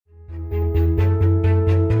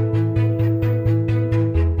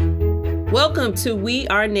Welcome to We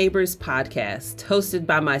Are Neighbors podcast, hosted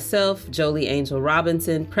by myself, Jolie Angel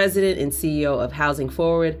Robinson, President and CEO of Housing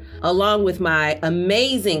Forward, along with my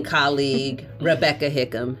amazing colleague, Rebecca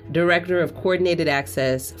Hickam, Director of Coordinated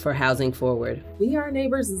Access for Housing Forward. We Are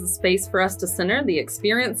Neighbors is a space for us to center the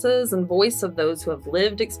experiences and voice of those who have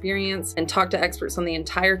lived, experienced, and talk to experts on the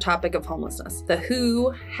entire topic of homelessness. The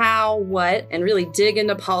who, how, what, and really dig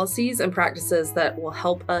into policies and practices that will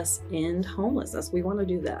help us end homelessness. We want to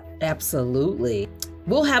do that. Absolutely.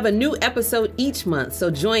 We'll have a new episode each month,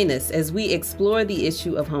 so join us as we explore the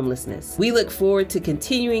issue of homelessness. We look forward to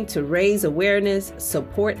continuing to raise awareness,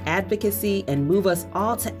 support advocacy, and move us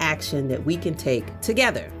all to action that we can take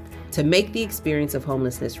together to make the experience of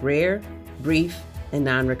homelessness rare, brief, and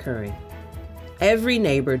non-recurring. Every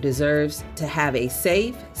neighbor deserves to have a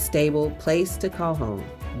safe, stable place to call home.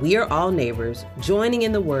 We are all neighbors joining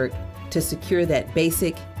in the work to secure that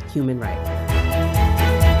basic human right.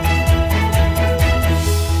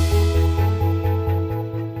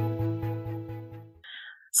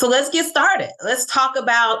 So let's get started. Let's talk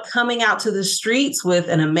about coming out to the streets with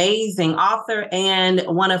an amazing author and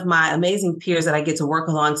one of my amazing peers that I get to work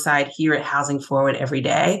alongside here at Housing Forward every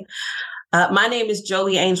day. My name is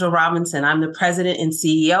Jolie Angel Robinson. I'm the president and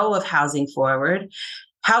CEO of Housing Forward.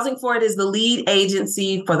 Housing Forward is the lead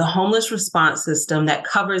agency for the homeless response system that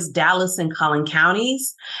covers Dallas and Collin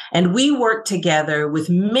counties. And we work together with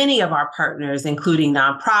many of our partners, including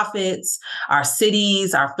nonprofits, our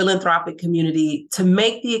cities, our philanthropic community, to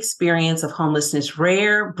make the experience of homelessness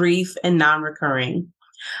rare, brief, and non-recurring.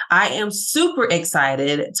 I am super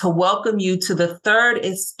excited to welcome you to the third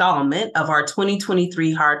installment of our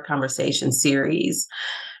 2023 Hard Conversation series.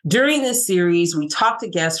 During this series, we talk to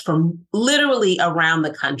guests from literally around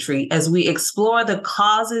the country as we explore the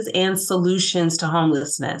causes and solutions to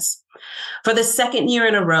homelessness. For the second year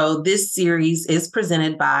in a row, this series is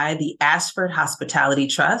presented by the Ashford Hospitality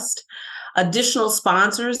Trust. Additional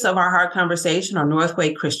sponsors of our Hard Conversation are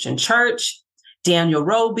Northway Christian Church, Daniel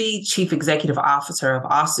Roby, Chief Executive Officer of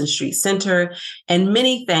Austin Street Center, and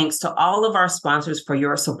many thanks to all of our sponsors for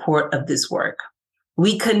your support of this work.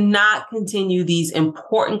 We could not continue these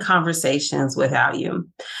important conversations without you.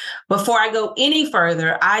 Before I go any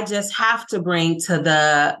further, I just have to bring to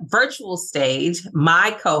the virtual stage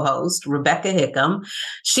my co-host, Rebecca Hickam.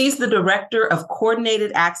 She's the Director of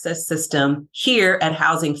Coordinated Access System here at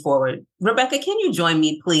Housing Forward. Rebecca, can you join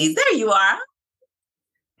me, please? There you are.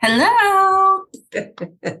 Hello.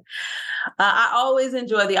 I always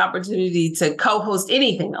enjoy the opportunity to co-host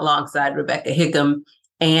anything alongside Rebecca Hickam.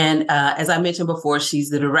 And as I mentioned before,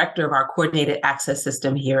 she's the director of our coordinated access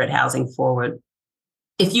system here at Housing Forward.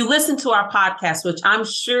 If you listen to our podcast, which I'm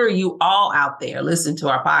sure you all out there listen to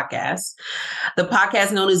our podcast, the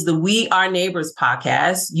podcast known as the We Are Neighbors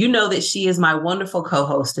podcast, you know that she is my wonderful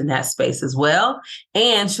co-host in that space as well.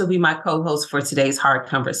 And she'll be my co-host for today's Hard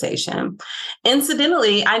Conversation.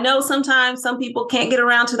 Incidentally, I know sometimes some people can't get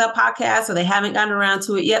around to that podcast or they haven't gotten around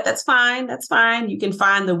to it yet. That's fine. That's fine. You can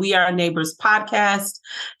find the We Are Neighbors podcast.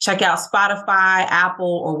 Check out Spotify,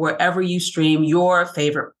 Apple, or wherever you stream your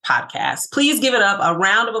favorite podcasts. Please give it up a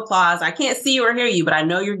round of applause. I can't see you or hear you, but I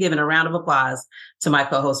know you're giving a round of applause to my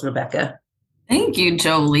co-host, Rebecca. Thank you,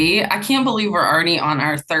 Jolie. I can't believe we're already on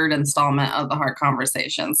our third installment of the Hard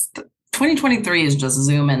Conversations. 2023 is just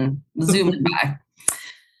zooming by.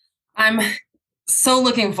 I'm so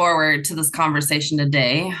looking forward to this conversation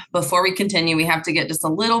today. Before we continue, we have to get just a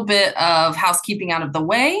little bit of housekeeping out of the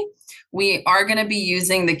way. We are going to be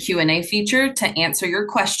using the Q&A feature to answer your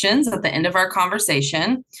questions at the end of our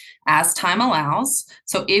conversation as time allows.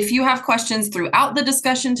 So if you have questions throughout the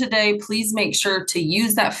discussion today, please make sure to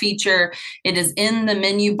use that feature. It is in the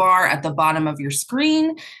menu bar at the bottom of your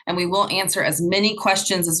screen, and we will answer as many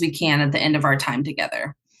questions as we can at the end of our time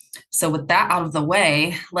together. So with that out of the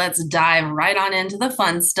way, let's dive right on into the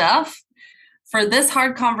fun stuff. For this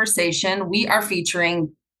hard conversation, we are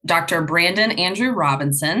featuring Dr. Brandon Andrew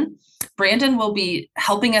Robinson. Brandon will be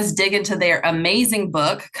helping us dig into their amazing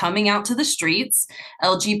book, Coming Out to the Streets,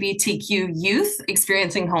 LGBTQ Youth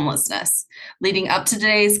Experiencing Homelessness. Leading up to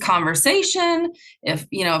today's conversation, if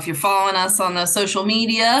you're following us on the social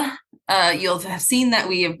media, you'll have seen that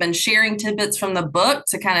we have been sharing tidbits from the book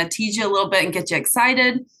to kind of tease you a little bit and get you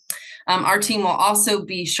excited. Our team will also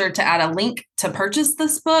be sure to add a link to purchase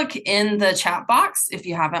this book in the chat box if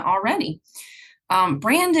you haven't already.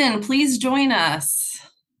 Brandon, please join us.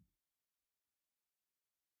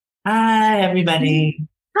 Hi, everybody.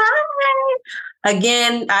 Hi.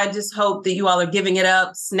 Again, I just hope that you all are giving it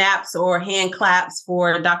up, snaps or hand claps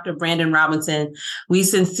for Dr. Brandon Robinson. We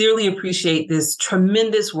sincerely appreciate this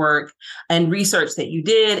tremendous work and research that you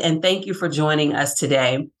did, and thank you for joining us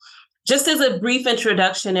today. Just as a brief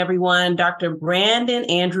introduction, everyone, Dr. Brandon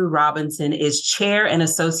Andrew Robinson is Chair and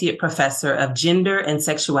Associate Professor of Gender and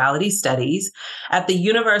Sexuality Studies at the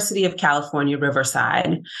University of California,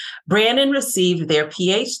 Riverside. Brandon received their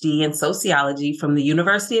PhD in sociology from the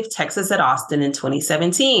University of Texas at Austin in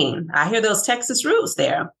 2017. I hear those Texas roots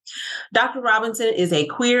there. Dr. Robinson is a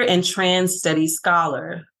queer and trans studies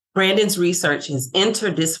scholar. Brandon's research is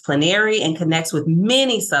interdisciplinary and connects with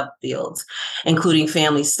many subfields, including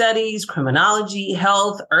family studies, criminology,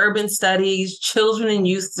 health, urban studies, children and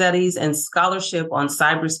youth studies, and scholarship on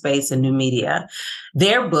cyberspace and new media.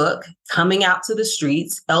 Their book, Coming Out to the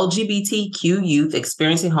Streets, LGBTQ Youth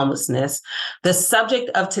Experiencing Homelessness, the subject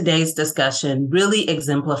of today's discussion, really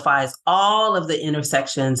exemplifies all of the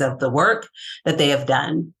intersections of the work that they have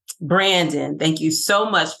done. Brandon, thank you so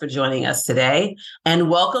much for joining us today,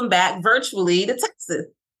 and welcome back virtually to Texas.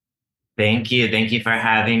 Thank you. Thank you for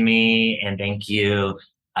having me, and thank you,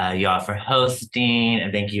 y'all, for hosting,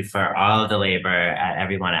 and thank you for all of the labor at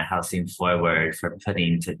everyone at Housing Forward for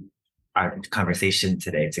putting our conversation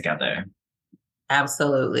today together.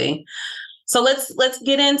 Absolutely. So let's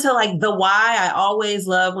get into like the why. I always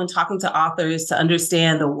love when talking to authors to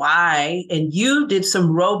understand the why, and you did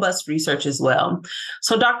some robust research as well.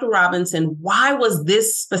 So Dr. Robinson, why was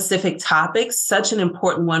this specific topic such an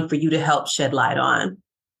important one for you to help shed light on?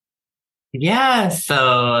 Yeah,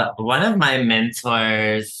 so one of my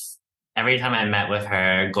mentors, every time I met with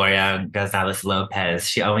her, Gloria Gonzalez Lopez,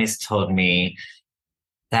 she always told me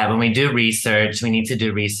that when we do research, we need to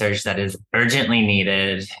do research that is urgently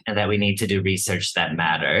needed, and that we need to do research that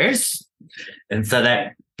matters. And so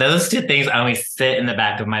that those two things always sit in the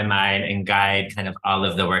back of my mind and guide kind of all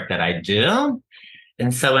of the work that I do.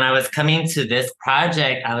 And so when I was coming to this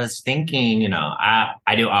project, I was thinking,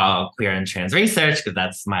 I do all queer and trans research because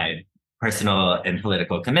that's my personal and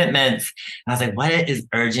political commitments. And I was like, what is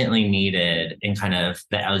urgently needed in kind of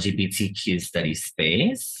the LGBTQ study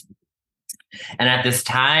space? And at this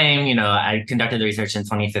time, I conducted the research in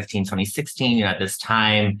 2015, 2016. At this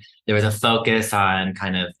time, there was a focus on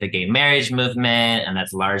kind of the gay marriage movement. And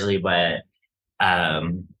that's largely what,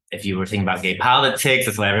 if you were thinking about gay politics,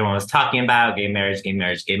 that's what everyone was talking about, gay marriage, gay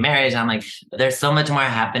marriage, gay marriage. I'm like, there's so much more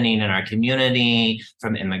happening in our community,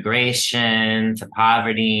 from immigration to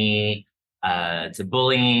poverty, to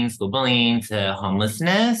bullying, school bullying, to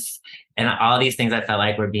homelessness. And all these things I felt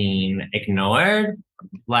like were being ignored,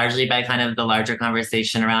 largely by kind of the larger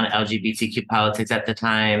conversation around LGBTQ politics at the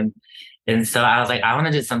time. And so I was like, I want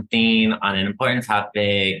to do something on an important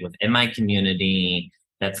topic within my community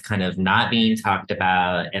that's kind of not being talked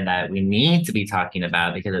about and that we need to be talking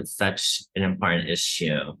about because it's such an important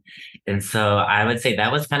issue. And so I would say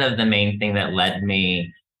that was kind of the main thing that led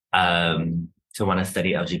me to want to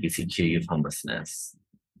study LGBTQ youth homelessness.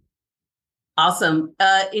 Awesome.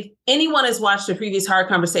 If anyone has watched a previous Hard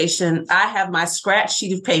Conversation, I have my scratch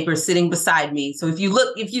sheet of paper sitting beside me. So if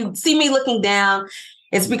you see me looking down,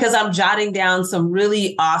 it's because I'm jotting down some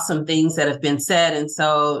really awesome things that have been said. And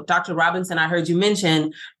so, Dr. Robinson, I heard you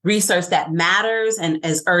mention research that matters and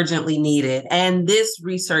is urgently needed. And this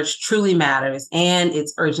research truly matters and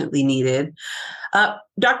it's urgently needed.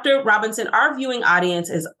 Dr. Robinson, our viewing audience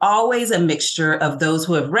is always a mixture of those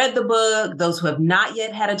who have read the book, those who have not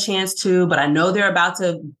yet had a chance to, but I know they're about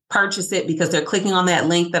to purchase it because they're clicking on that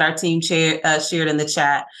link that our team shared in the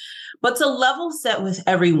chat. But to level set with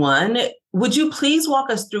everyone, would you please walk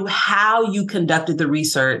us through how you conducted the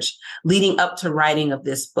research leading up to writing of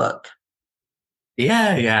this book?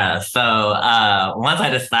 Yeah. So once I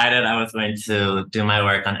decided I was going to do my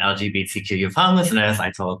work on LGBTQ youth homelessness,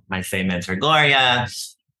 I told my same mentor, Gloria,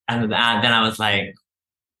 and then I was like,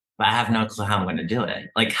 but I have no clue how I'm going to do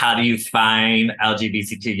it. Like, how do you find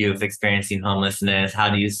LGBTQ youth experiencing homelessness? How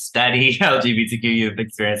do you study LGBTQ youth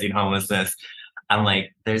experiencing homelessness? I'm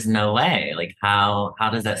like, there's no way. Like, how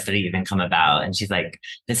does that study even come about? And she's like,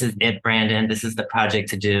 this is it, Brandon. This is the project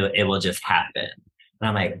to do. It will just happen. And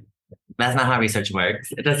I'm like, that's not how research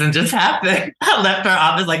works. It doesn't just happen. I left her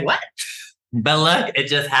office like, what? But look, it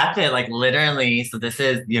just happened. Like, literally. So this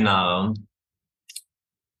is,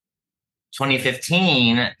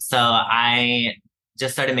 2015. So I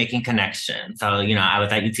just started making connections. So, I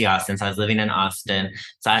was at UT Austin, so I was living in Austin.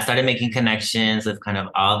 So I started making connections with kind of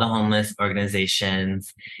all the homeless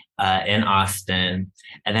organizations in Austin.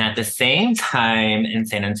 And then at the same time in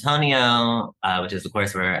San Antonio, which is of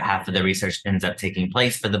course where half of the research ends up taking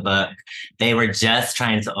place for the book, they were just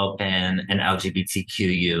trying to open an LGBTQ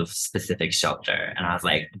youth specific shelter. And I was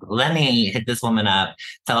like, let me hit this woman up,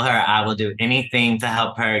 tell her I will do anything to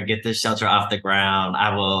help her get this shelter off the ground.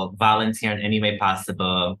 I will volunteer in any way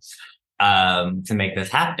possible. to make this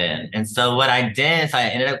happen. And so what I did is I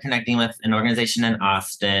ended up connecting with an organization in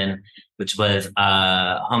Austin, which was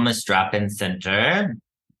a homeless drop-in center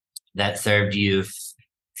that served youth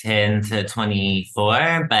 10 to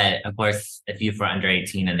 24. But of course, if youth were under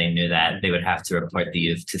 18 and they knew that, they would have to report the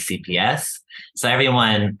youth to CPS. So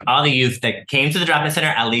all the youth that came to the drop-in center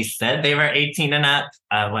at least said they were 18 and up.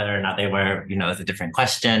 Whether or not they were, is a different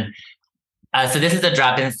question. So this is a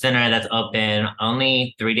drop-in center that's open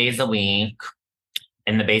only 3 days a week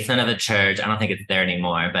in the basement of a church. I don't think it's there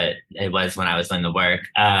anymore, but it was when I was doing the work.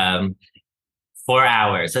 4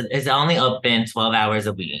 hours. So it's only open 12 hours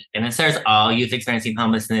a week. And it serves all youth experiencing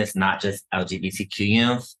homelessness, not just LGBTQ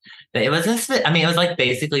youth. But it was like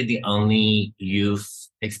basically the only youth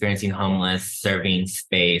experiencing homeless serving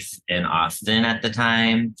space in Austin at the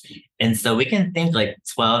time. And so we can think like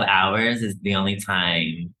 12 hours is the only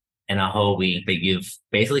time in a whole week that youth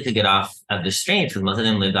basically could get off of the streets, because most of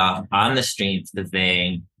them lived off on the streets because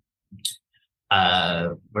they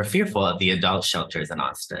were fearful of the adult shelters in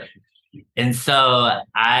Austin. And so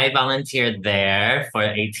I volunteered there for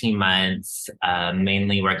 18 months,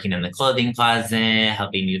 mainly working in the clothing closet,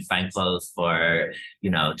 helping youth find clothes for,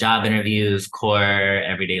 job interviews, core,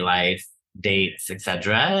 everyday life, dates,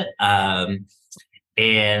 etc.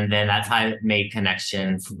 And then that's how I made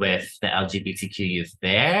connections with the LGBTQ youth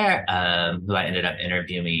there, who I ended up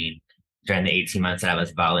interviewing during the 18 months that I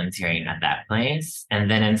was volunteering at that place.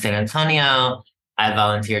 And then in San Antonio, I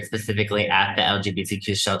volunteered specifically at the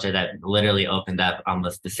LGBTQ shelter that literally opened up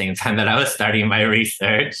almost the same time that I was starting my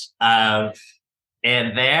research. And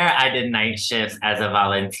there I did night shifts as a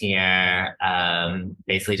volunteer,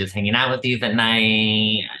 basically just hanging out with youth at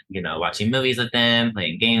night, watching movies with them,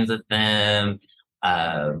 playing games with them.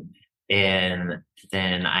 And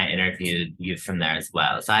then I interviewed youth from there as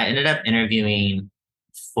well. So I ended up interviewing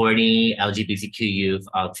 40 LGBTQ youth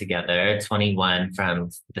altogether, 21 from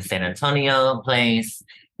the San Antonio place,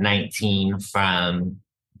 19 from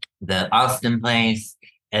the Austin place.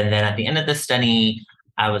 And then at the end of the study,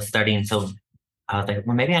 I was like,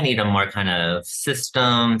 well, maybe I need a more kind of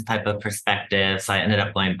systems type of perspective. So I ended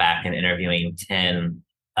up going back and interviewing 10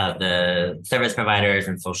 of the service providers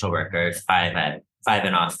and social workers, five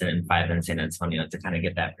in Austin and 5 in San Antonio, to kind of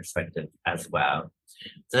get that perspective as well.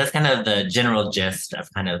 So that's kind of the general gist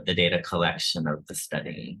of kind of the data collection of the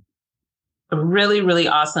study. Really, really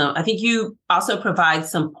awesome. I think you also provide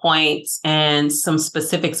some points and some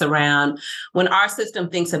specifics around when our system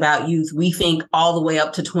thinks about youth, we think all the way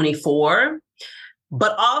up to 24.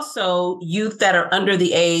 But also youth that are under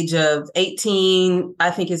the age of 18, I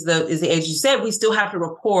think is the age you said. We still have to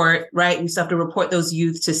report, right? We still have to report those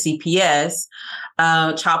youth to CPS,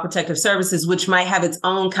 Child Protective Services, which might have its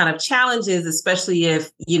own kind of challenges, especially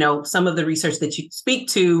if, some of the research that you speak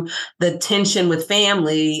to, the tension with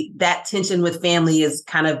family, that tension with family is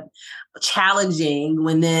kind of challenging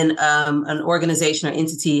when then an organization or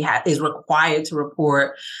entity is required to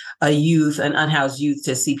report an unhoused youth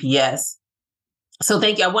to CPS. So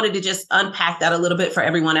thank you. I wanted to just unpack that a little bit for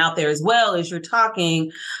everyone out there as well as you're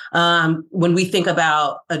talking. When we think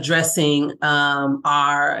about addressing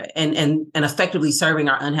our and effectively serving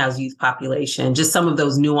our unhoused youth population, just some of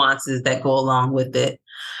those nuances that go along with it.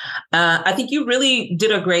 I think you really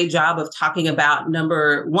did a great job of talking about,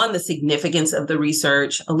 number one, the significance of the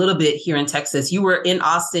research a little bit here in Texas. You were in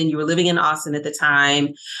Austin, you were living in Austin at the time.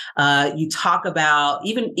 You talk about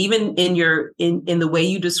even in the way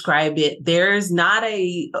you described it, there's not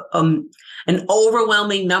an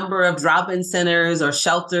overwhelming number of drop-in centers or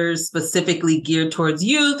shelters specifically geared towards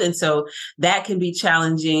youth. And so that can be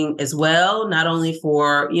challenging as well, not only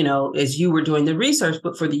for, as you were doing the research,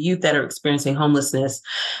 but for the youth that are experiencing homelessness.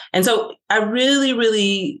 And so I really,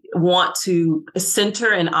 really want to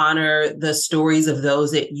center and honor the stories of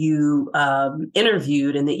those that you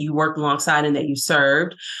interviewed and that you worked alongside and that you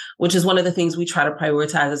served, which is one of the things we try to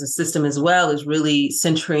prioritize as a system as well, is really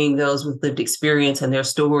centering those with lived experience and their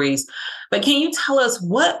stories. But can you tell us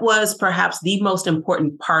what was perhaps the most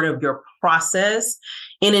important part of your process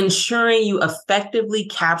in ensuring you effectively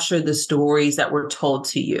captured the stories that were told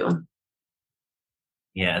to you?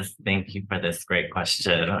 Yes, thank you for this great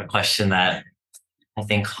question. A question that I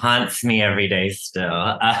think haunts me every day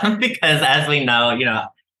still, because as we know,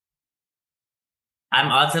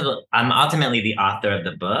 I'm ultimately the author of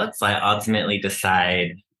the book, so I ultimately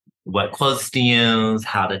decide what quotes to use,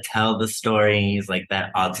 how to tell the stories. Like,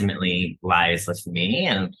 that ultimately lies with me,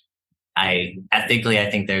 and I think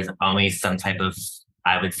there's always some type of,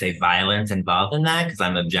 I would say, violence involved in that, because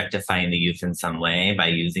I'm objectifying the youth in some way by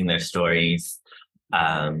using their stories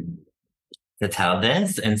to tell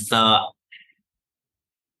this. And so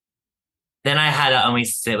then I had to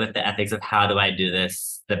always sit with the ethics of how do I do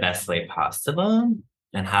this the best way possible?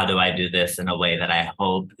 And how do I do this in a way that I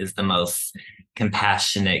hope is the most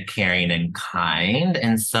compassionate, caring, and kind?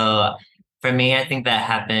 And so for me, I think that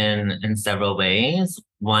happened in several ways.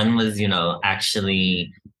 One was,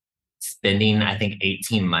 actually spending, I think,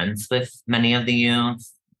 18 months with many of the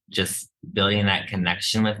youth, just building that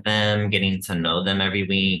connection with them, getting to know them every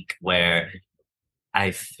week, where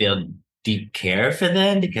I feel deep care for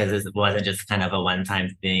them because it wasn't just kind of a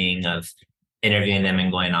one-time thing of interviewing them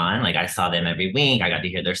and going on. Like I saw them every week. I got to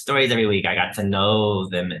hear their stories every week. I got to know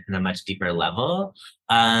them in a much deeper level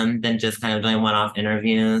than just kind of doing one-off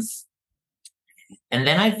interviews. And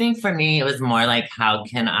then I think for me, it was more like, how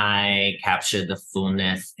can I capture the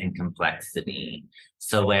fullness and complexity?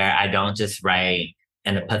 So where I don't just write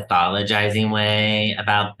in a pathologizing way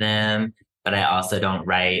about them, but I also don't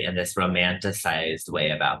write in this romanticized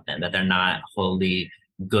way about them, that they're not wholly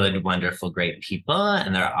good, wonderful, great people,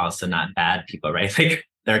 and they're also not bad people, right? Like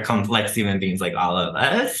they're complex human beings like all of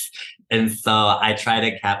us. And so I try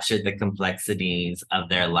to capture the complexities of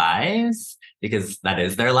their lives because that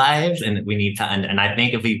is their lives. And we need to, and I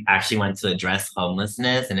think if we actually want to address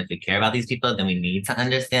homelessness and if we care about these people, then we need to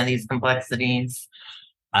understand these complexities.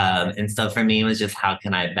 And so for me, it was just how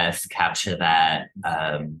can I best capture that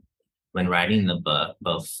when writing the book,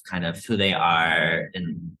 both kind of who they are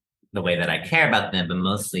and the way that I care about them, but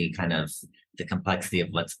mostly kind of the complexity of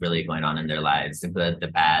what's really going on in their lives, the good, the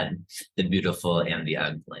bad, the beautiful, and the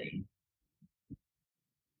ugly.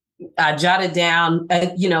 I jotted down,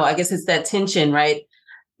 I guess it's that tension, right?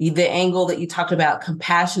 The angle that you talked about,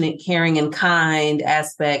 compassionate, caring, and kind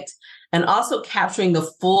aspect, and also capturing the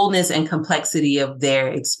fullness and complexity of their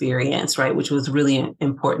experience, right? Which was really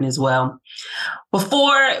important as well.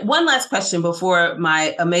 One last question before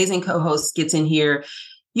my amazing co-host gets in here.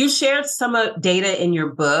 You shared some data in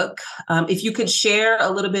your book. If you could share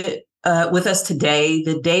a little bit with us today,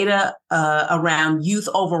 the data around youth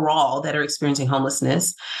overall that are experiencing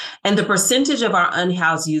homelessness and the percentage of our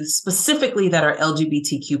unhoused youth specifically that are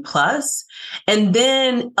LGBTQ+. And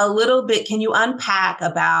then a little bit, can you unpack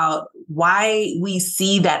about why we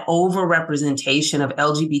see that overrepresentation of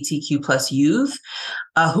LGBTQ+ youth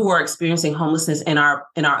who are experiencing homelessness in our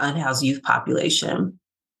unhoused youth population?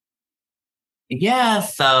 Yeah,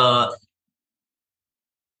 so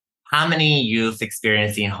how many youth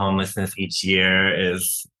experiencing homelessness each year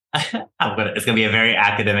is, it's going to be a very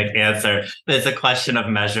academic answer, but it's a question of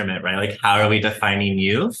measurement, right? Like, how are we defining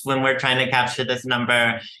youth when we're trying to capture this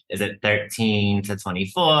number? Is it 13 to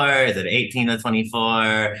 24? Is it 18 to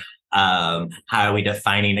 24? How are we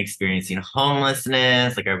defining experiencing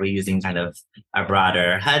homelessness? Like, are we using kind of a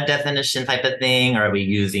broader HUD definition type of thing? Or are we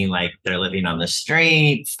using like they're living on the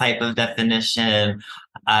streets type of definition?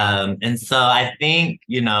 And so I think,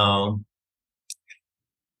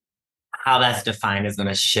 how that's defined is going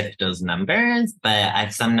to shift those numbers,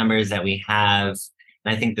 but some numbers that we have,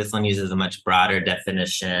 and I think this one uses a much broader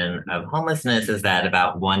definition of homelessness, is that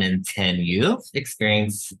about 1 in 10 youth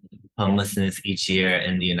experience homelessness each year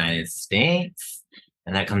in the United States.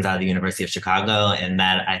 And that comes out of the University of Chicago. And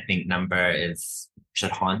that, I think, number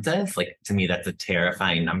should haunt us. Like, to me, that's a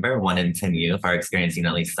terrifying number. 1 in 10 youth are experiencing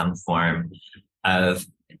at least some form of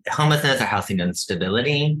homelessness or housing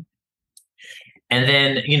instability. And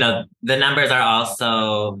then, the numbers are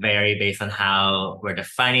also vary based on how we're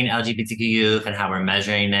defining LGBTQ youth and how we're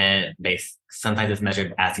measuring it. Sometimes it's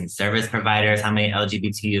measured asking service providers how many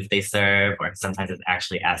LGBT youth they serve, or sometimes it's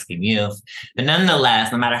actually asking youth. But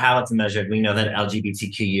nonetheless, no matter how it's measured, we know that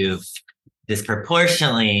LGBTQ youth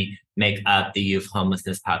disproportionately make up the youth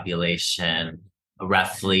homelessness population.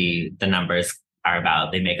 Roughly, the numbers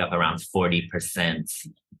are they make up around 40%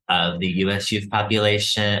 of the U.S. youth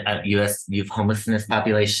population, U.S. youth homelessness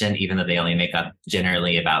population, even though they only make up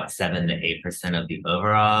generally about 7 to 8% of the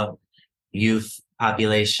overall youth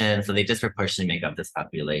population. So they disproportionately make up this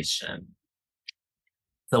population.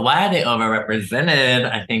 So why are they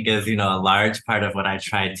overrepresented, I think is, a large part of what I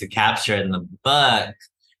tried to capture in the book.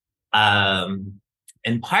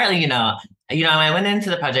 And partly, when I went into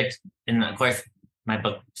the project, and of course, my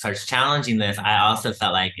book starts challenging this, I also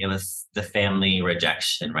felt like it was the family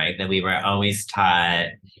rejection, right? That we were always taught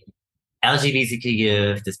LGBTQ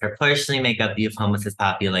youth disproportionately make up the youth homelessness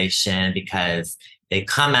population because they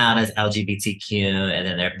come out as LGBTQ and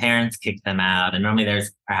then their parents kick them out. And normally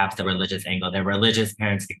there's perhaps the religious angle. Their religious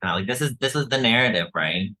parents kick them out. Like this is the narrative,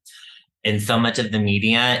 right? In so much of the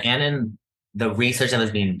media and in the research that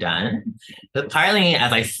was being done. But partly,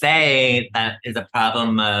 as I say, that is a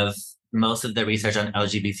problem of most of the research on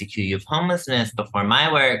LGBTQ youth homelessness before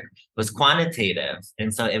my work was quantitative.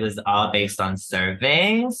 And so it was all based on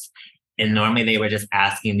surveys. And normally they were just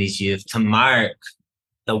asking these youth to mark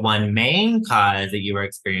the one main cause that you were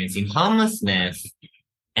experiencing, homelessness,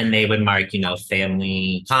 and they would mark,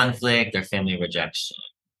 family conflict or family rejection.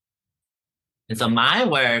 And so my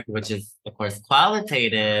work, which is of course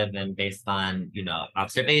qualitative and based on,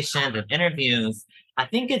 observations and interviews, I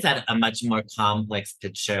think it's at a much more complex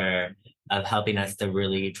picture of helping us to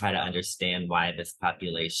really try to understand why this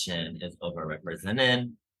population is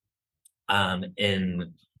overrepresented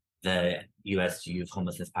in the US youth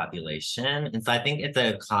homelessness population. And so I think it's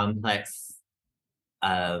a complex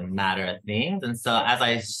matter of things. And so as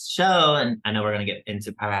I show, and I know we're going to get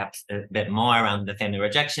into perhaps a bit more around the family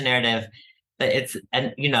rejection narrative, but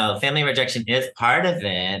family rejection is part of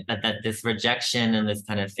it, but that this rejection and this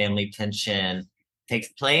kind of family tension takes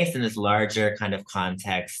place in this larger kind of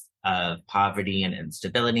context of poverty and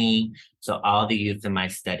instability. So all the youth in my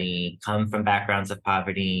study come from backgrounds of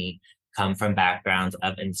poverty, come from backgrounds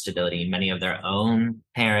of instability. Many of their own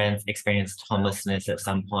parents experienced homelessness at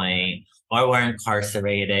some point, or were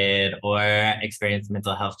incarcerated, or experienced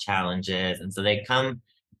mental health challenges. And so they come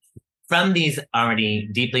from these already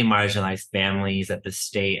deeply marginalized families that the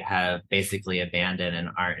state have basically abandoned and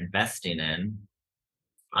aren't investing in.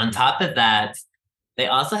 On top of that, they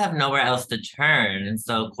also have nowhere else to turn. And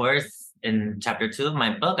so, of course, in chapter 2 of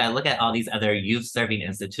my book, I look at all these other youth-serving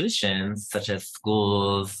institutions, such as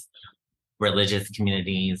schools, religious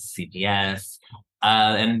communities, CPS,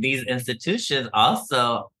 and these institutions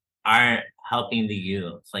also aren't helping the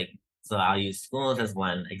youth. So I'll use schools as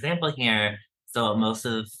one example here. So most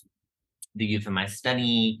of the youth in my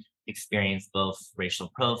study experience both racial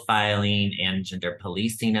profiling and gender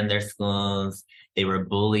policing in their schools. They were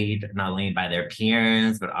bullied not only by their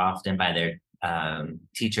peers, but often by their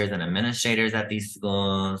teachers and administrators at these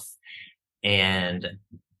schools. And,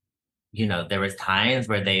 there was times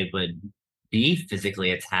where they would be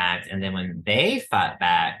physically attacked. And then when they fought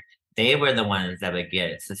back, they were the ones that would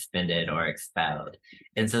get suspended or expelled.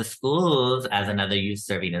 And so schools, as another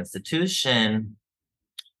youth-serving institution,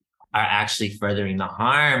 are actually furthering the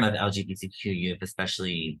harm of LGBTQ youth,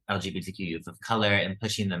 especially LGBTQ youth of color, and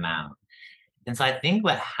pushing them out. And so I think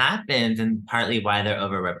what happens, and partly why they're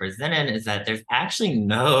overrepresented, is that there's actually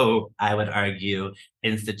no, I would argue,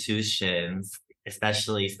 institutions,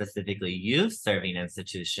 specifically youth-serving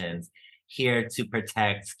institutions, here to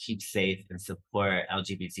protect, keep safe, and support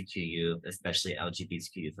LGBTQ youth, especially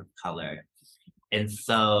LGBTQ youth of color. And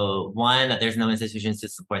so, one, that there's no institutions to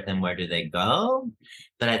support them, where do they go?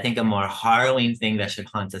 But I think a more harrowing thing that should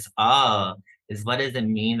haunt us all is, what does it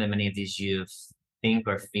mean that many of these youths think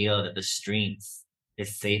or feel that the streets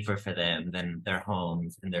is safer for them than their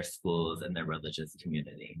homes and their schools and their religious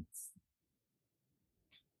communities?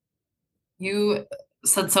 You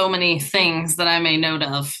said so many things that I made note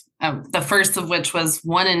of. The first of which was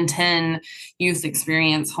 1 in 10 youth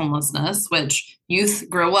experience homelessness, which youth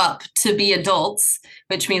grow up to be adults,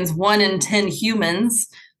 which means 1 in 10 humans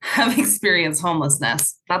have experienced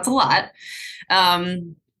homelessness. That's a lot.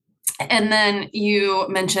 And then you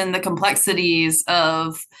mentioned the complexities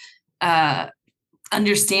of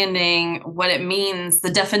understanding what it means,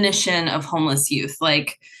 the definition of homeless youth.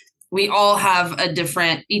 We all have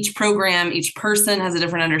each program, each person has a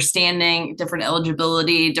different understanding, different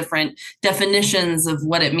eligibility, different definitions of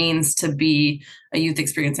what it means to be a youth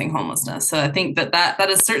experiencing homelessness. So I think that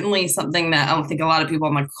is certainly something that I don't think a lot of people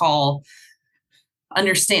on the call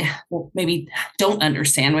understand, well, maybe don't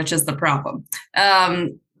understand, which is the problem.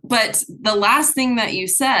 But the last thing that you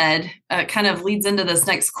said kind of leads into this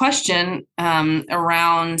next question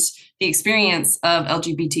around the experience of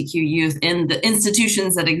LGBTQ youth in the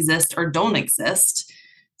institutions that exist or don't exist.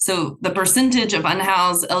 So the percentage of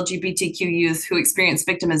unhoused LGBTQ youth who experience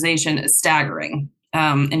victimization is staggering.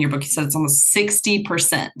 In your book, you said it's almost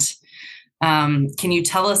 60%. Can you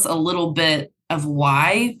tell us a little bit of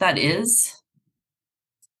why that is?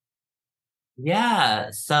 Yeah,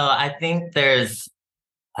 so I think there's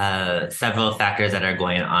several factors that are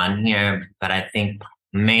going on here, but I think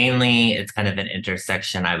mainly it's kind of an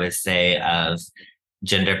intersection, I would say, of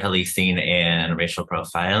gender policing and racial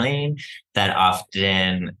profiling that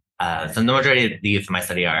often, so the majority of the youth in my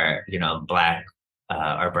study are, Black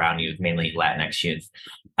or brown youth, mainly Latinx youth.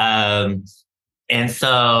 And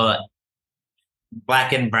so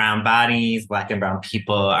Black and brown bodies, Black and brown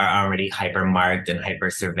people are already hyper-marked and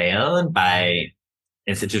hyper-surveilled by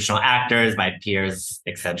institutional actors, by peers,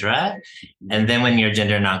 etc. And then when you're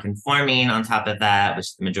gender nonconforming on top of that,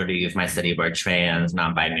 which the majority of my study were trans,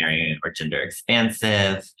 non-binary, or gender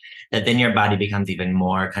expansive, that then your body becomes even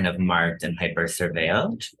more kind of marked and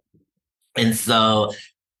hyper-surveilled. And so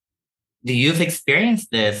the youth experience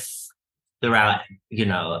this throughout,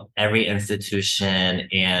 every institution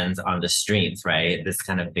and on the streets, right? This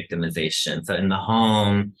kind of victimization. So in the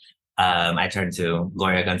home, I turn to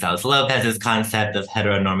Gloria Gonzalez Lopez's concept of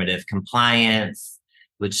heteronormative compliance,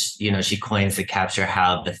 which, she coins to capture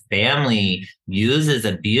how the family uses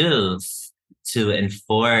abuse to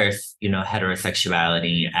enforce,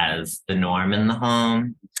 heterosexuality as the norm in the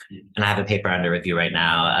home. And I have a paper under review right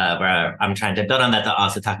now where I'm trying to build on that to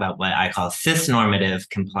also talk about what I call cisnormative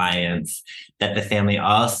compliance, that the family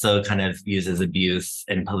also kind of uses abuse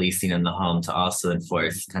and policing in the home to also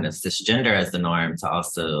enforce kind of cisgender as the norm, to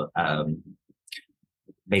also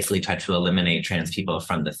basically try to eliminate trans people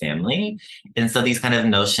from the family. And so these kind of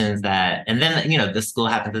notions that, and then, the school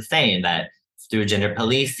happens to say that through gender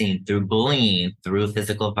policing, through bullying, through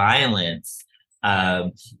physical violence,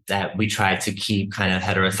 that we try to keep kind of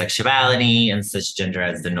heterosexuality and cisgender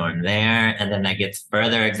as the norm there. And then that gets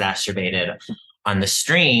further exacerbated on the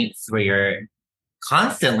streets, where you're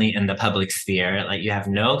constantly in the public sphere, like you have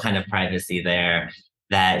no kind of privacy there,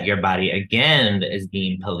 that your body again is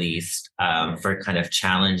being policed for kind of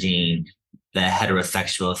challenging the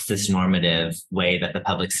heterosexual cisnormative way that the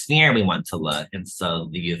public sphere we want to look. And so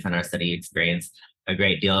the youth in our study experience a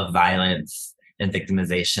great deal of violence and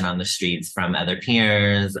victimization on the streets from other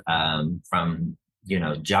peers, from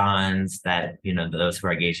Johns, that those who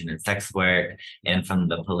are engaged in sex work, and from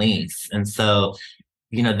the police. And so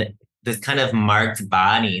this kind of marked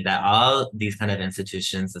body that all these kind of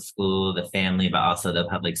institutions, the school, the family, but also the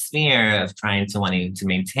public sphere, of wanting to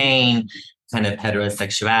maintain kind of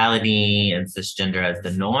heterosexuality and cisgender as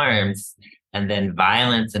the norms, and then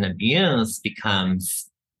violence and abuse becomes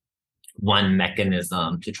one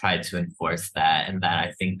mechanism to try to enforce that. And that,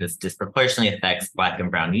 I think, this disproportionately affects Black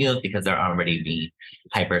and Brown youth, because they're already being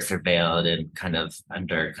hyper surveilled and kind of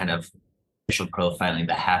under kind of racial profiling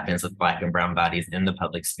that happens with Black and Brown bodies in the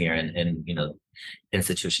public sphere and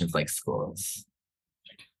institutions like schools.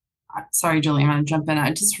 Sorry, Julie, I'm going to jump in.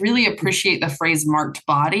 I just really appreciate the phrase marked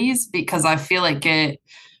bodies, because I feel like it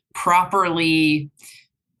properly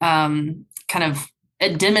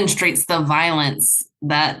it demonstrates the violence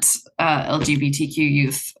that LGBTQ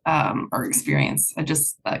youth are experiencing.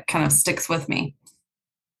 That kind of sticks with me.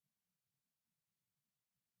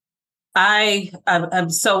 I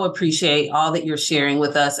so appreciate all that you're sharing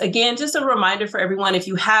with us. Again, just a reminder for everyone, if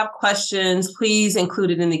you have questions, please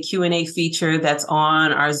include it in the Q&A feature that's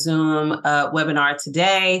on our Zoom webinar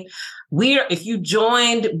today. If you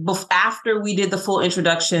joined after we did the full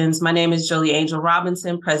introductions, my name is Jolie Angel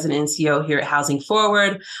Robinson, President and CEO here at Housing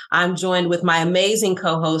Forward. I'm joined with my amazing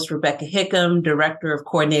co-host, Rebecca Hickam, Director of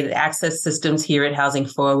Coordinated Access Systems here at Housing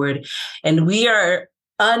Forward. And we are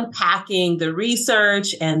unpacking the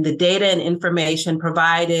research and the data and information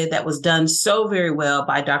provided that was done so very well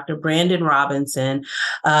by Dr. Brandon Robinson,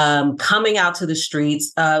 coming out to the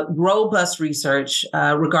streets, robust research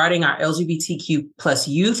regarding our LGBTQ plus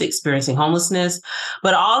youth experiencing homelessness,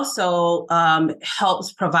 but also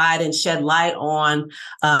helps provide and shed light on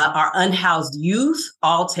our unhoused youth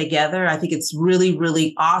altogether. I think it's really,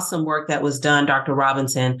 really awesome work that was done, Dr.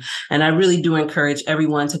 Robinson. And I really do encourage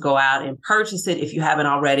everyone to go out and purchase it if you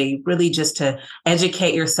haven't already, really just to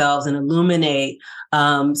educate yourselves and illuminate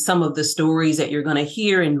some of the stories that you're going to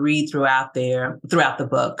hear and read throughout the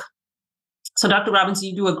book. So Dr. Robinson,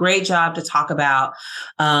 you do a great job to talk about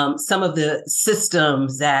some of the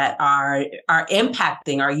systems that are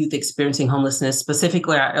impacting our youth experiencing homelessness,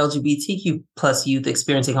 specifically our LGBTQ plus youth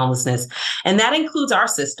experiencing homelessness. And that includes our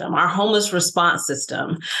system, our homeless response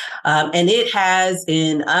system. And it has,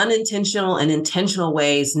 in unintentional and intentional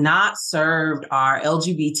ways, not served our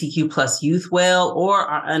LGBTQ plus youth well, or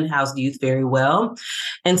our unhoused youth very well.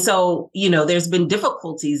 And so, there's been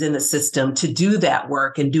difficulties in the system to do that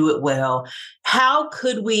work and do it well. How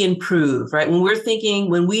could we improve, right? When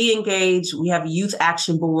we engage, we have a youth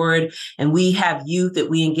action board, and we have youth that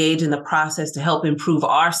we engage in the process to help improve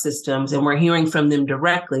our systems, and we're hearing from them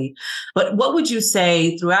directly. But what would you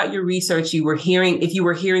say throughout your research if you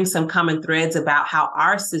were hearing some common threads about how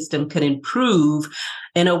our system could improve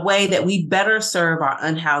in a way that we better serve our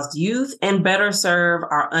unhoused youth and better serve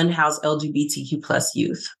our unhoused LGBTQ plus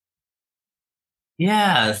youth?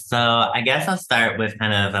 Yeah, so I guess I'll start with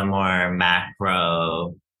kind of a more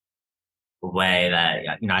macro way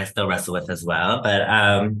that, I still wrestle with as well. But,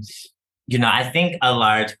 I think a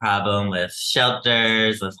large problem with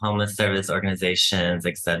shelters, with homeless service organizations,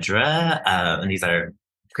 et cetera, and these are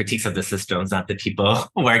critiques of the systems, not the people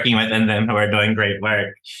working within them who are doing great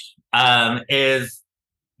work, is,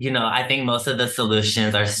 I think most of the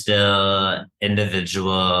solutions are still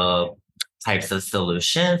individual types of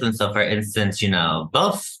solutions. And so, for instance,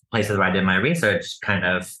 both places where I did my research kind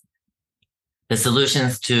of the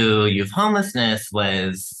solutions to youth homelessness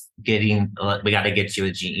was we got to get you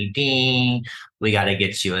a GED, we got to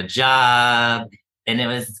get you a job. And it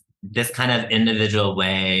was this kind of individual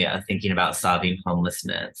way of thinking about solving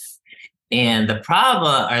homelessness. And the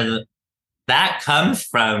problem that comes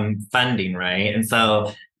from funding, right? And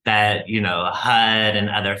so that, HUD and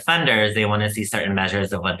other funders, they want to see certain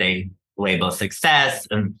measures of what they label success.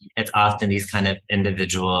 And it's often these kind of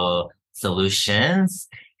individual solutions.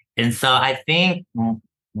 And so I think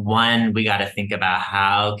one, we got to think about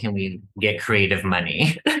how can we get creative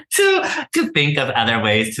money to think of other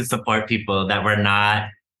ways to support people that we're not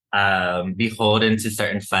beholden to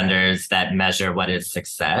certain funders that measure what is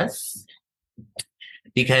success.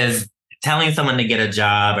 Because telling someone to get a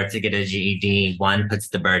job or to get a GED, one, puts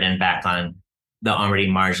the burden back on the already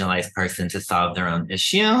marginalized person to solve their own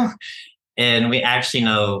issue. And we actually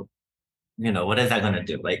know, what is that going to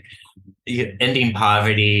do? Like ending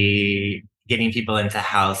poverty, getting people into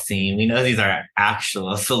housing. We know these are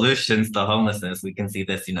actual solutions to homelessness. We can see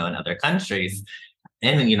this, in other countries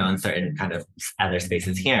and, in certain kind of other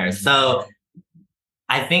spaces here. So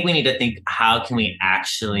I think we need to think, how can we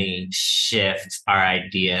actually shift our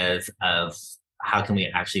ideas of how can we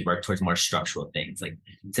actually work towards more structural things? Like,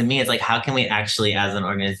 to me, it's like, how can we actually, as an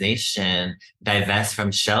organization, divest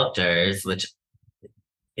from shelters, which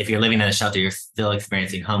if you're living in a shelter, you're still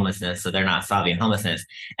experiencing homelessness, so they're not solving homelessness,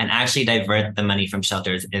 and actually divert the money from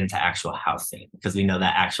shelters into actual housing, because we know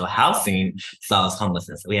that actual housing solves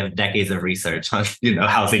homelessness. We have decades of research on,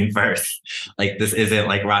 housing first. Like, this isn't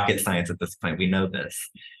like rocket science at this point. We know this.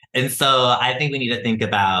 And so I think we need to think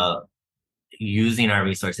about using our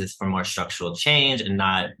resources for more structural change and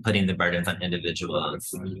not putting the burdens on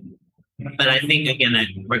individuals. But I think, again, that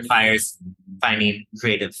requires finding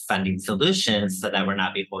creative funding solutions so that we're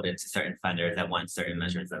not beholden to certain funders that want certain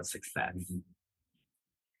measures of success.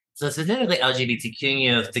 So specifically LGBTQ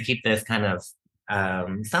youth, to keep this kind of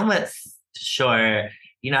somewhat short,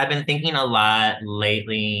 I've been thinking a lot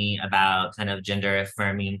lately about kind of gender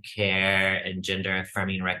affirming care and gender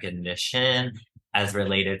affirming recognition as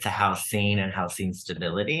related to housing and housing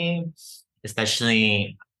stability,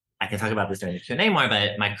 especially, I can talk about this during the Q&A more,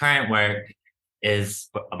 but my current work is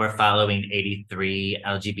we're following 83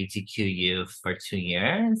 LGBTQ youth for 2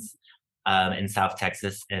 years in South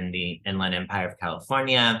Texas in the Inland Empire of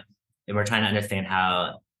California. And we're trying to understand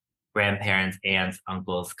how grandparents, aunts,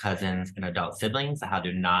 uncles, cousins, and adult siblings, how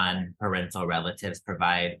do non-parental relatives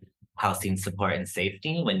provide housing support and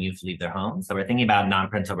safety when youth leave their homes. So we're thinking about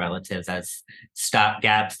non-parental relatives as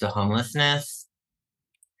stopgaps to homelessness.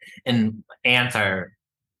 And aunts are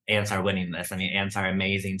winning this. I mean, aunts are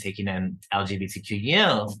amazing taking in LGBTQ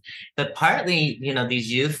youth, but partly,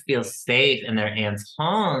 these youth feel safe in their aunts'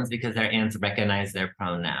 homes because their aunts recognize their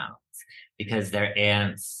pronouns, because their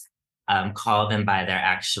aunts call them by their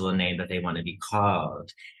actual name that they want to be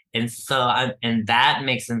called. And so, and that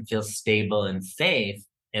makes them feel stable and safe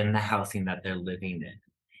in the housing that they're living in.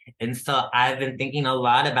 And so I've been thinking a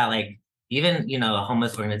lot about even,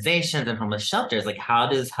 homeless organizations and homeless shelters, how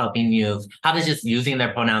does just using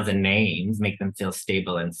their pronouns and names make them feel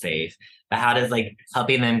stable and safe? But how does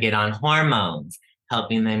helping them get on hormones,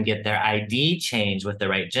 helping them get their ID changed with the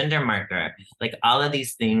right gender marker, all of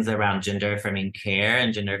these things around gender affirming care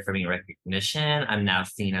and gender affirming recognition, I'm now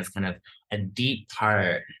seeing as kind of a deep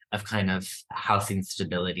part of kind of housing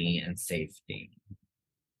stability and safety.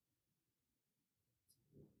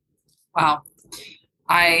 Wow.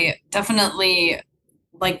 I definitely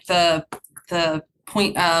like the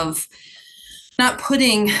point of not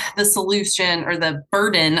putting the solution or the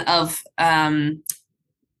burden of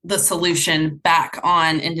the solution back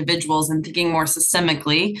on individuals and thinking more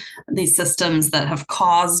systemically, these systems that have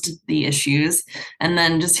caused the issues. And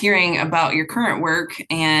then just hearing about your current work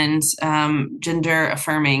and gender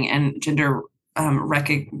affirming and gender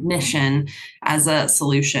recognition as a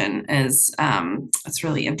solution is it's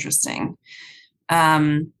really interesting.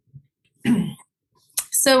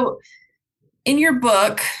 So in your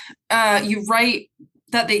book, you write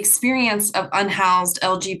that the experience of unhoused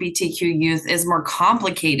LGBTQ youth is more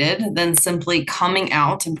complicated than simply coming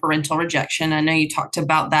out and parental rejection. I know you talked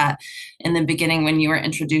about that in the beginning when you were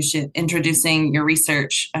introducing your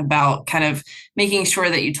research about kind of making sure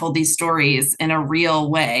that you told these stories in a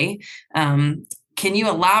real way. Can you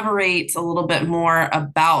elaborate a little bit more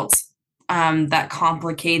about that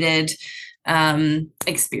complicated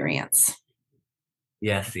experience?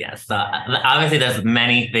 Yes. So obviously there's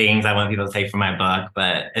many things I want people to take from my book,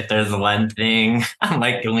 but if there's one thing I'm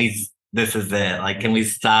can we this is it. Like, can we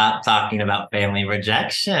stop talking about family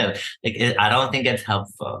rejection? I don't think it's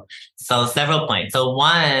helpful. So several points. So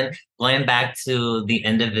one, going back to the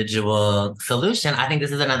individual solution, I think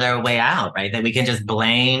this is another way out, right? That we can just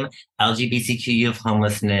blame LGBTQ youth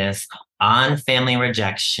homelessness on family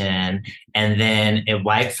rejection, and then it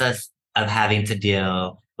wipes us of having to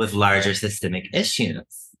deal with larger systemic issues.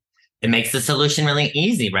 It makes the solution really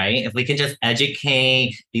easy, right? If we can just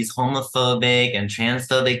educate these homophobic and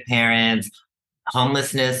transphobic parents,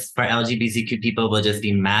 homelessness for LGBTQ people will just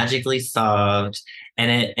be magically solved.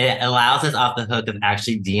 And it allows us off the hook of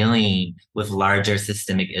actually dealing with larger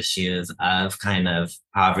systemic issues of kind of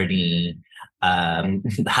poverty.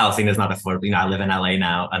 Housing is not affordable. You know, I live in LA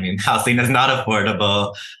now. I mean, housing is not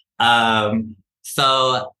affordable.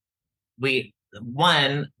 So we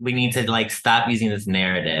need to like stop using this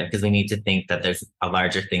narrative, because we need to think that there's a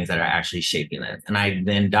larger things that are actually shaping it. And I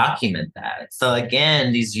then document that. So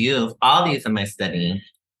again, these youth, all the youth in my study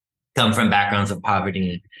come from backgrounds of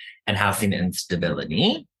poverty and housing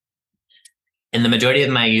instability. And the majority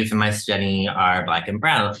of my youth in my study are Black and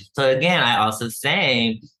brown. So again, I also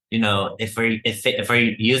say, you know, if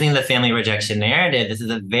we're using the family rejection narrative, this is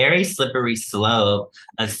a very slippery slope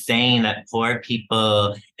of saying that poor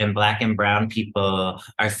people and Black and brown people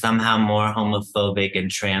are somehow more homophobic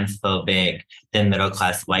and transphobic than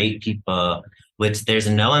middle-class white people, which there's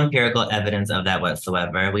no empirical evidence of that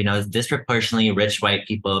whatsoever. We know it's disproportionately rich white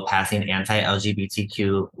people passing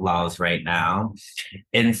anti-LGBTQ laws right now.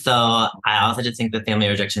 And so I also just think the family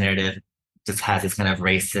rejection narrative just has this kind of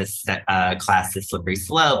racist, classist slippery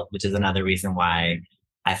slope, which is another reason why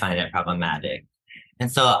I find it problematic.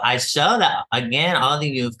 And so I show that, again, all the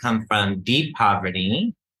youth come from deep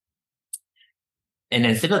poverty. And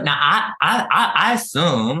then, now I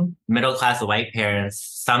assume some middle-class white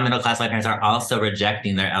parents are also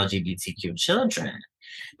rejecting their LGBTQ children,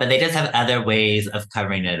 but they just have other ways of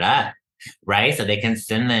covering it up, right? So they can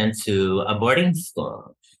send them to a boarding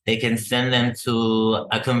school. They can send them to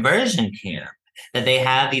a conversion camp, that they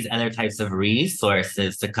have these other types of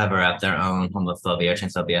resources to cover up their own homophobia or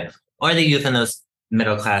transphobia. Or the youth in those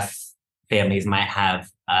middle-class families might have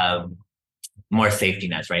more safety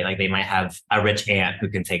nets, right? Like they might have a rich aunt who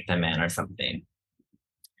can take them in or something.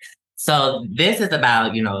 So this is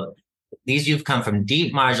about, you know, these youth come from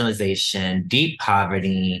deep marginalization, deep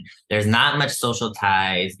poverty. There's not much social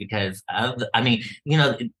ties because of,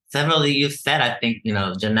 several of the youth said, I think, you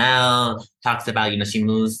know, Janelle talks about, you know, she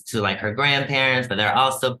moves to like her grandparents, but they're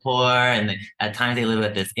also poor. And at times they live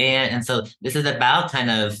with this aunt. And so this is about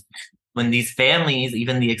kind of when these families,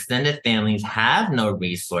 even the extended families, have no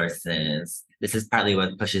resources, this is partly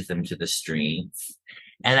what pushes them to the streets.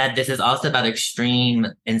 And that this is also about extreme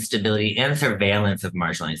instability and surveillance of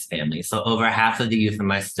marginalized families. So over half of the youth in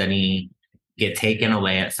my study get taken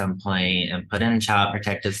away at some point and put in child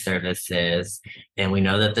protective services. And we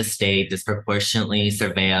know that the state disproportionately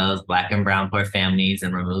surveils Black and brown poor families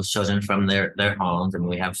and removes children from their homes. And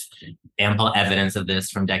we have ample evidence of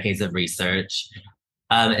this from decades of research.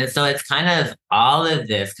 And so it's kind of all of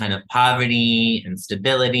this kind of poverty,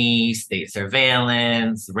 instability, state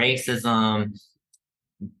surveillance, racism,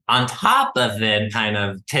 on top of then kind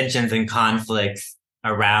of tensions and conflicts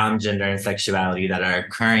around gender and sexuality that are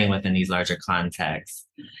occurring within these larger contexts.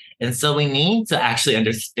 And so we need to actually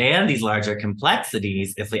understand these larger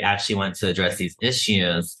complexities if we actually want to address these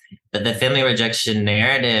issues. But the family rejection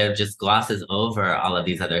narrative just glosses over all of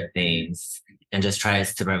these other things and just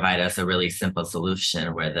tries to provide us a really simple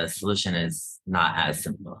solution where the solution is not as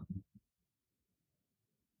simple.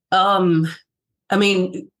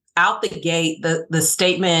 Out the gate, the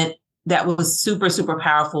statement that was super, super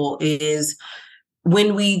powerful is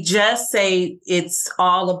when we just say it's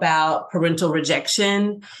all about parental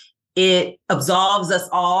rejection, it absolves us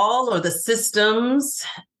all or the systems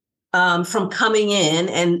from coming in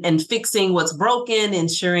and fixing what's broken,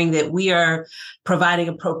 ensuring that we are providing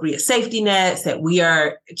appropriate safety nets, that we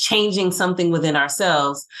are changing something within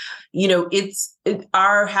ourselves. You know,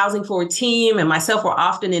 our Housing Forward team and myself were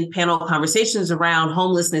often in panel conversations around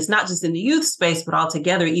homelessness, not just in the youth space, but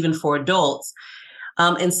altogether, even for adults.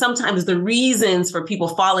 And sometimes the reasons for people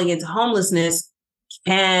falling into homelessness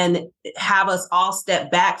can have us all step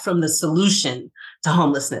back from the solution to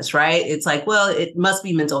homelessness, right? It's like, well, it must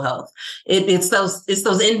be mental health. It's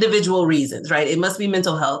those individual reasons, right? It must be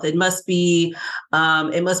mental health. It must be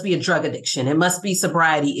a drug addiction. It must be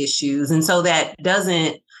sobriety issues. And so that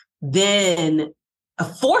doesn't then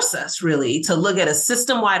force us really to look at a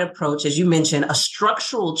system-wide approach, as you mentioned, a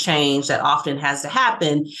structural change that often has to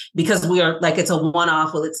happen because we are like, it's a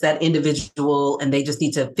one-off. Well, it's that individual and they just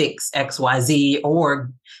need to fix XYZ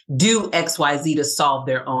or do XYZ to solve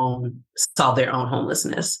their own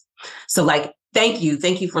homelessness. So like, thank you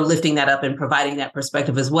for lifting that up and providing that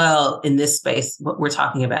perspective as well in this space, what we're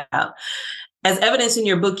talking about. As evidence in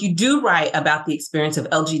your book, you do write about the experience of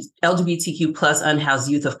LGBTQ plus unhoused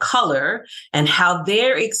youth of color and how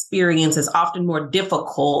their experience is often more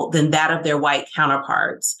difficult than that of their white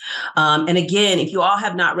counterparts. And again, if you all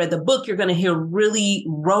have not read the book, you're going to hear really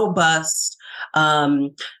robust,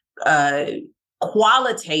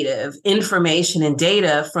 qualitative information and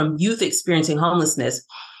data from youth experiencing homelessness.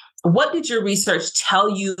 What did your research tell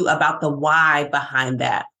you about the why behind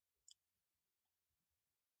that?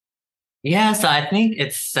 Yeah, so I think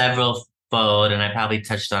it's several fold, and I probably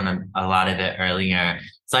touched on a lot of it earlier.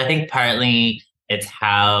 So I think partly it's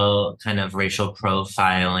how kind of racial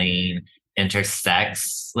profiling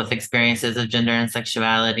intersects with experiences of gender and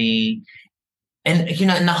sexuality. And,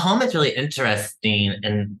 in the home, it's really interesting.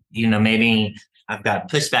 And, maybe I've got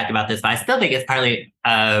pushback about this, but I still think it's partly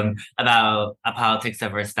about a politics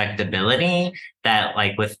of respectability that,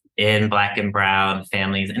 like, within Black and Brown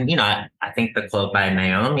families, and, I think the quote by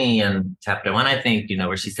Naomi in chapter 1, I think,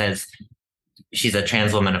 where she says, she's a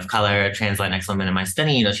trans woman of color, a trans Latinx woman in my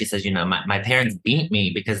study, she says, my parents beat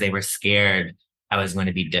me because they were scared I was going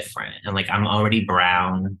to be different. And like, I'm already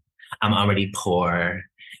brown, I'm already poor,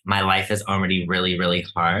 my life is already really, really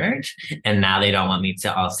hard. And now they don't want me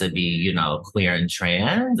to also be, queer and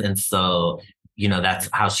trans. And so, that's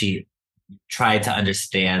how she tried to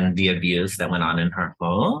understand the abuse that went on in her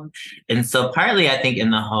home. And so partly, I think in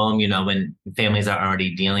the home, when families are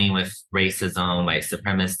already dealing with racism, white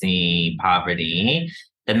supremacy, poverty,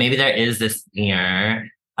 that maybe there is this fear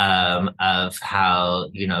of how,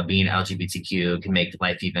 being LGBTQ can make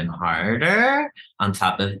life even harder on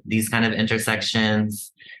top of these kind of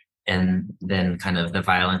intersections. And then kind of the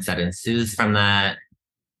violence that ensues from that.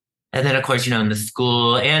 And then, of course, in the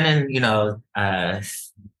school and in,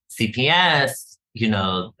 CPS,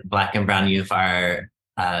 Black and Brown youth are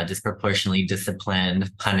disproportionately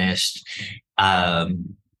disciplined, punished,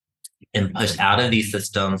 and pushed out of these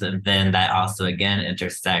systems. And then that also, again,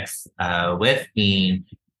 intersects with being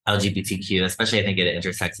LGBTQ, especially I think it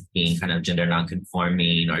intersects with being kind of gender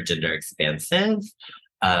nonconforming or gender expansive,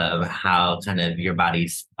 of how kind of your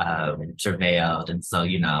body's surveilled. And so,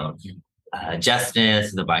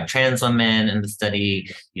 Justice, the Black trans woman in the study,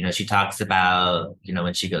 she talks about,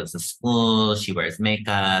 when she goes to school, she wears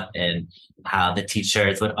makeup and how the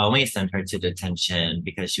teachers would always send her to detention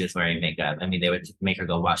because she was wearing makeup. I mean, they would make her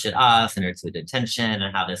go wash it off, send her to detention,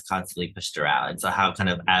 and how this constantly pushed her out. And so how kind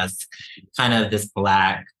of as kind of this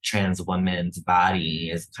Black trans woman's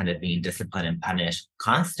body is kind of being disciplined and punished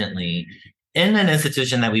constantly in an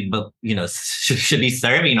institution that we, should be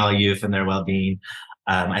serving all youth and their well-being,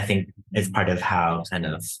 I think is part of how kind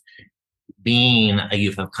of being a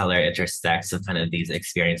youth of color intersects with kind of these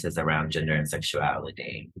experiences around gender and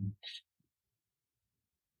sexuality.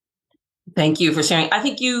 Thank you for sharing. I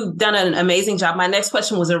think you've done an amazing job. My next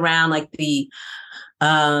question was around like the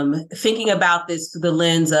thinking about this through the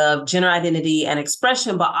lens of gender identity and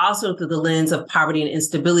expression, but also through the lens of poverty and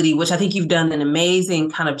instability, which I think you've done an amazing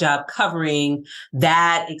kind of job covering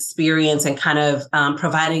that experience and kind of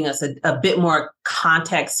providing us a bit more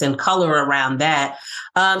context and color around that.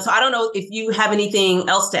 So I don't know if you have anything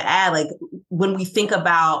else to add, like when we think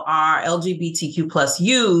about our LGBTQ plus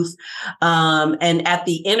youth and at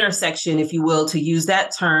the intersection, if you will, to use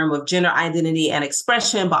that term of gender identity and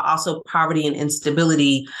expression, but also poverty and instability.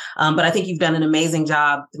 But I think you've done an amazing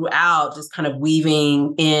job throughout just kind of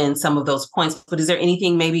weaving in some of those points. But is there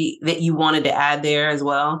anything maybe that you wanted to add there as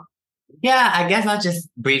well? Yeah, I guess I'll just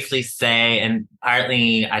briefly say, and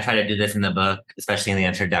partly I try to do this in the book, especially in the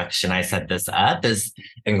introduction, I set this up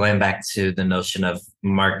and going back to the notion of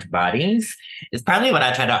marked bodies, is partly what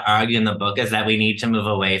I try to argue in the book is that we need to move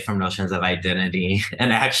away from notions of identity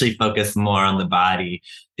and actually focus more on the body,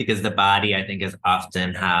 because the body, I think, is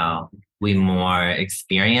often how we more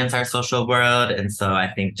experience our social world. And so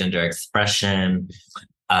I think gender expression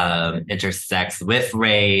intersects with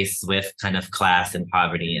race, with kind of class and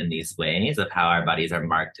poverty in these ways of how our bodies are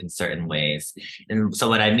marked in certain ways. And so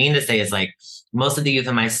what I mean to say is like most of the youth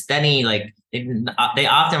in my study, like they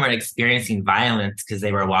often were experiencing violence because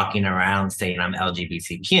they were walking around saying I'm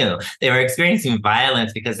LGBTQ. They were experiencing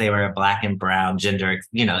violence because they were a Black and Brown gender,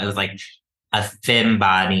 it was like a femme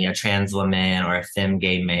body, a trans woman, or a femme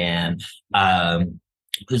gay man,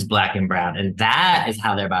 who's Black and brown. And that is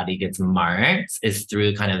how their body gets marked, is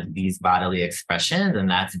through kind of these bodily expressions. And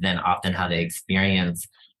that's then often how they experience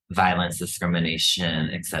violence, discrimination,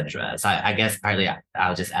 etc. So I guess partly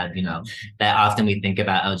I'll just add, that often we think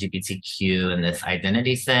about LGBTQ in this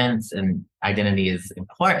identity sense, and identity is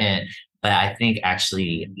important. But I think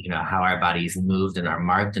actually, how our bodies moved and are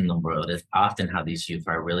marked in the world is often how these youth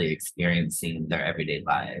are really experiencing their everyday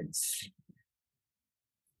lives.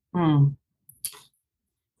 Dr.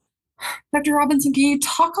 Robinson, can you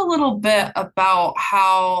talk a little bit about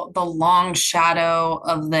how the long shadow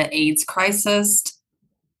of the AIDS crisis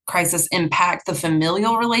impact the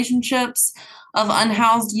familial relationships of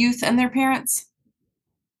unhoused youth and their parents?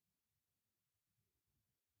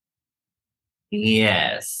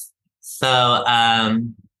 Yes. So I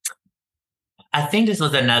think this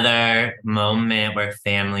was another moment where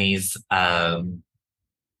families, I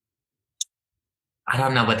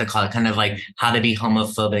don't know what to call it, kind of like how to be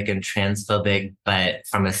homophobic and transphobic, but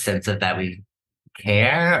from a sense of that we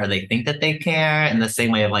care, or they think that they care, in the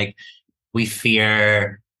same way of like, we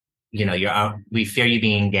fear, we fear you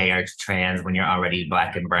being gay or trans when you're already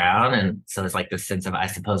Black and brown. And so it's like this sense of I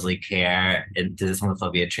supposedly care, and this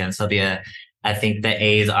homophobia, transphobia. I think the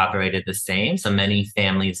A's operated the same. So many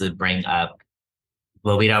families would bring up,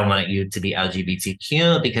 well, we don't want you to be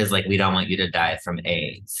LGBTQ because we don't want you to die from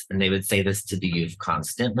AIDS. And they would say this to the youth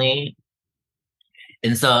constantly.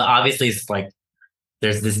 And so obviously it's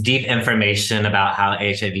there's this deep information about how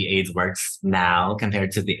HIV AIDS works now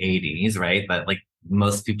compared to the 80s, right? But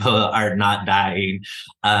most people are not dying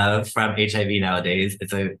from HIV nowadays.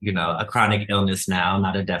 It's a chronic illness now,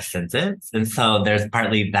 not a death sentence. And so there's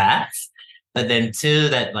partly that. But then too,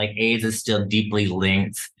 that AIDS is still deeply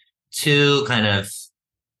linked to kind of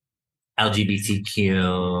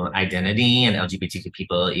LGBTQ identity and LGBTQ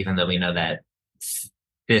people, even though we know that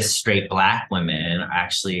cis straight Black women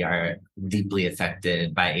actually are deeply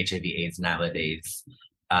affected by HIV/AIDS nowadays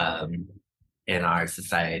in our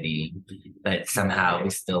society. But somehow we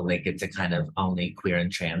still link it to kind of only queer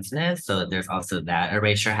and transness. So there's also that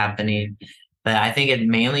erasure happening. But I think it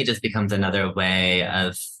mainly just becomes another way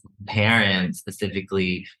of parents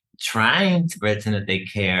specifically trying to pretend that they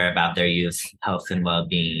care about their youth's health and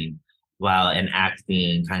well-being while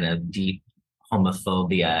enacting kind of deep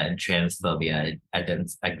homophobia and transphobia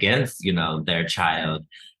against their child.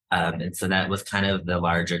 And so that was kind of the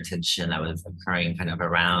larger tension that was occurring kind of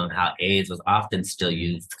around how AIDS was often still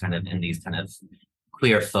used kind of in these kind of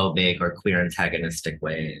queer phobic or queer antagonistic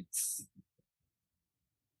ways.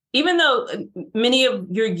 Even though many of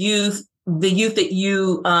your youth, the youth that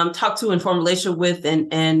you talked to and formed a relationship with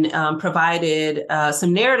and provided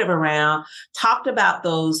some narrative around, talked about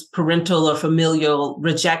those parental or familial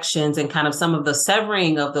rejections and kind of some of the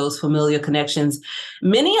severing of those familial connections,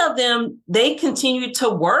 many of them, they continued to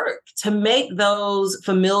work to make those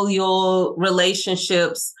familial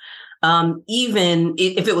relationships, even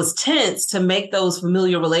if it was tense, to make those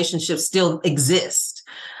familial relationships still exist.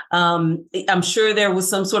 I'm sure there was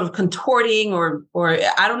some sort of contorting or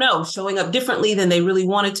I don't know, showing up differently than they really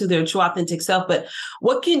wanted to, their true authentic self. But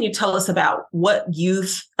what can you tell us about what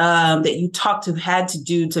youth that you talked to had to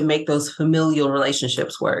do to make those familial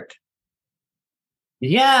relationships work?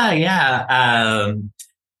 Yeah.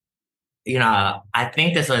 I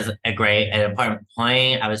think this was an important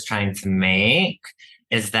point I was trying to make,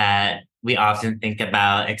 is that we often think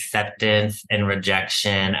about acceptance and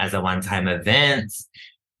rejection as a one-time event.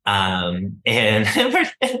 And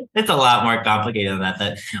it's a lot more complicated than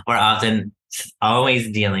that we're often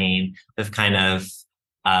always dealing with kind of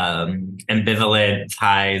ambivalent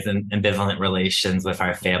ties and ambivalent relations with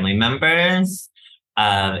our family members.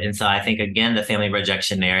 And so I think, again, the family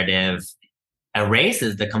rejection narrative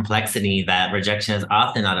erases the complexity that rejection is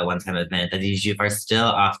often not a one-time event, that these youth are still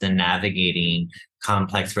often navigating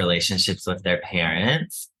complex relationships with their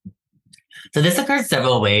parents. So this occurs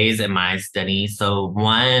several ways in my study. So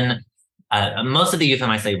one, most of the youth in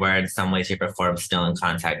my study were in some way, shape, or form still in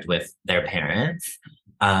contact with their parents.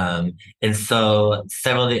 And so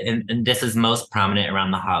and this is most prominent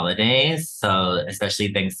around the holidays. So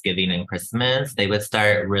especially Thanksgiving and Christmas, they would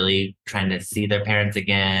start really trying to see their parents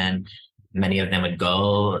again. Many of them would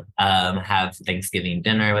go have Thanksgiving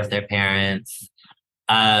dinner with their parents.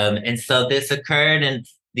 And so this occurred, and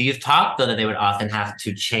the youth talked, though, that they would often have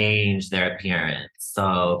to change their appearance.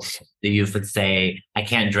 So the youth would say, I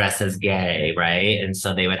can't dress as gay, right? And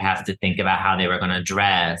so they would have to think about how they were going to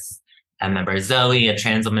dress. I remember Zoe, a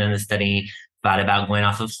trans woman in the study, thought about going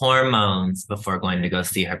off of hormones before going to go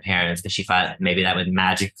see her parents, because she thought maybe that would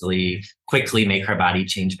magically, quickly make her body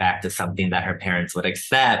change back to something that her parents would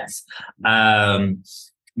accept.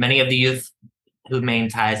 Many of the youth who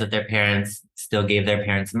maintained ties with their parents still gave their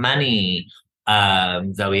parents money.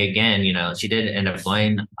 Zoe, again, she did end up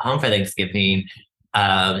going home for Thanksgiving.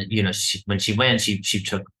 When she went, she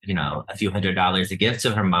took, a few $100s to give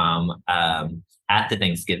to her mom at the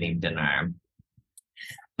Thanksgiving dinner.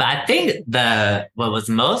 But I think what was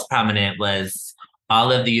most prominent was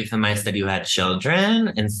all of the youth in my study who had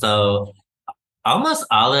children. And so almost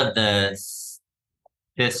all of the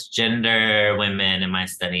cisgender women in my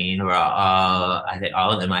study who are I think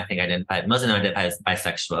all of them, identified, most of them identify as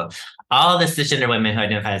bisexual. All the cisgender women who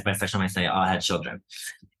identify as bisexual in my study all had children.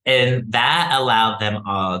 And that allowed them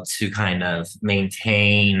all to kind of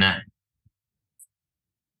maintain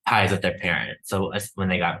ties with their parents. So when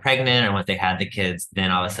they got pregnant or when they had the kids,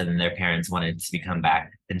 then all of a sudden their parents wanted to come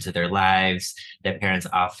back into their lives. Their parents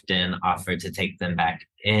often offered to take them back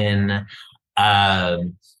in.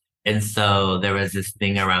 And so there was this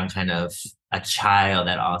thing around kind of a child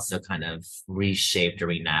that also kind of reshaped or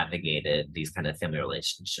renavigated these kind of family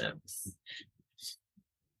relationships.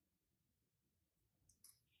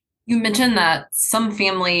 You mentioned that some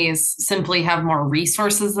families simply have more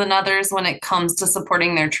resources than others when it comes to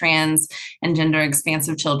supporting their trans and gender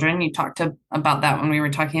expansive children. You talked about that when we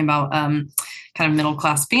were talking about kind of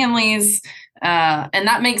middle-class families. And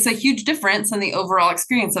that makes a huge difference in the overall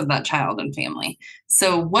experience of that child and family.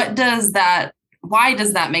 So why does that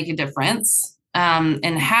make a difference?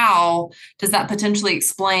 And how does that potentially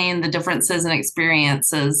explain the differences and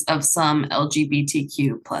experiences of some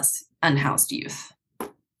LGBTQ plus unhoused youth?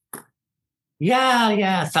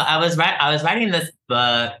 Yeah. So I was writing this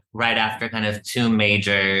book right after kind of two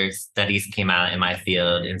major studies came out in my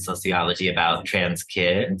field in sociology about trans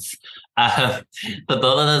kids. But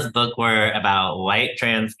both of those books were about white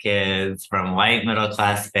trans kids from white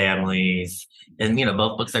middle-class families. And,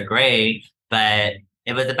 both books are great, but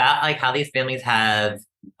it was about like how these families have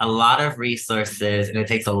a lot of resources and it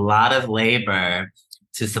takes a lot of labor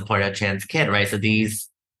to support a trans kid, right? So these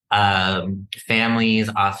families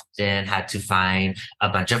often had to find a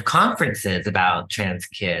bunch of conferences about trans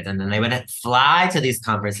kids, and then they would fly to these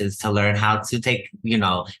conferences to learn how to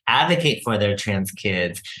advocate for their trans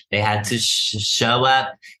kids. They had to show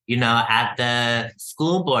up, at the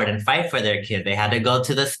school board and fight for their kids. They had to go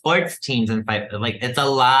to the sports teams and fight. It's a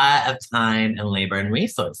lot of time and labor and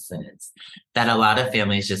resources that a lot of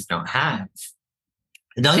families just don't have.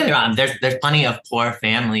 Don't get me wrong, there's plenty of poor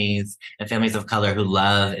families and families of color who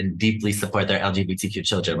love and deeply support their LGBTQ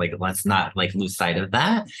children. Let's not lose sight of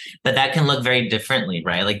that. But that can look very differently,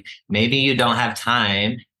 right? Maybe you don't have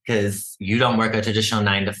time because you don't work a traditional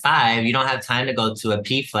 9 to 5. You don't have time to go to a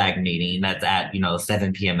PFLAG meeting that's at,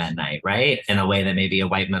 7 p.m. at night, right? In a way that maybe a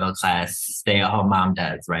white middle class stay-at-home mom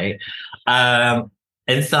does, right?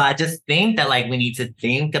 And so I just think that we need to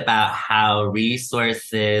think about how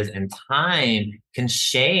resources and time can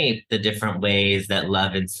shape the different ways that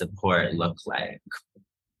love and support look like.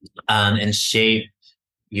 And shape,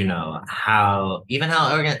 how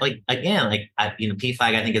PFLAG,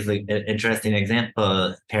 I think is an interesting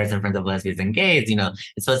example. Parents and Friends of Lesbians and Gays,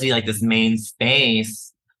 it's supposed to be this main space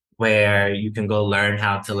where you can go learn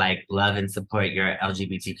how to love and support your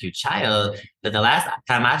LGBTQ child. But the last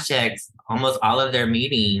time I checked, almost all of their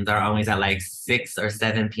meetings are always at 6 or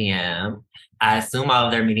 7 p.m. I assume all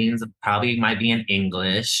of their meetings probably might be in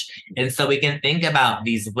English. And so we can think about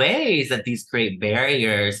these ways that these create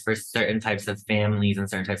barriers for certain types of families and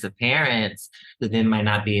certain types of parents who then might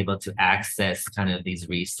not be able to access kind of these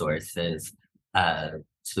resources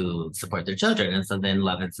to support their children. And so then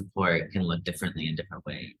love and support can look differently in different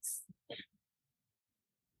ways.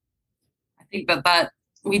 I think that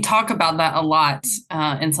we talk about that a lot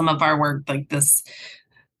in some of our work,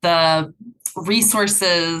 the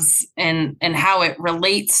resources and how it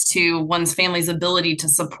relates to one's family's ability to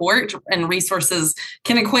support, and resources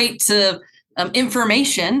can equate to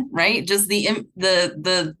information, right? Just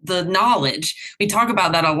the knowledge. We talk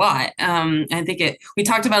about that a lot. I think we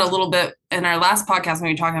talked about a little bit in our last podcast when we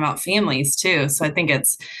were talking about families too. So I think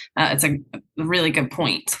it's a really good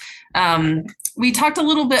point. We talked a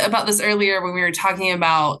little bit about this earlier when we were talking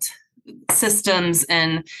about systems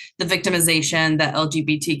and the victimization that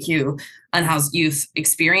LGBTQ unhoused youth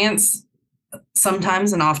experience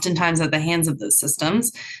sometimes and oftentimes at the hands of those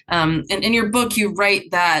systems. And in your book, you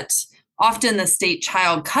write that often the state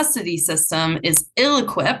child custody system is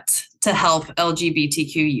ill-equipped to help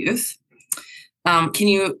LGBTQ youth. Can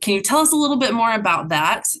you tell us a little bit more about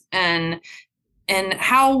that, and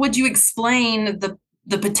how would you explain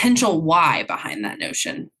the potential why behind that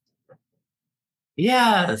notion?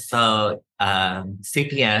 Yeah, so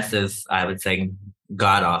CPS is, I would say,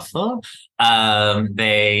 god awful.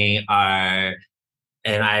 They are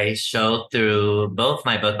And I show through both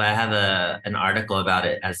my book, but I have an article about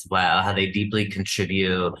it as well, how they deeply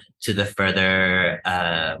contribute to the further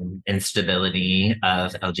instability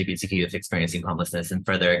of LGBTQ youth experiencing homelessness and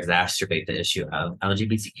further exacerbate the issue of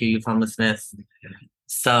LGBTQ youth homelessness.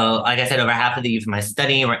 So, like I said, over half of the youth in my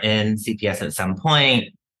study were in CPS at some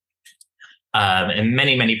point. And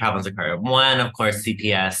many, many problems occur. One, of course,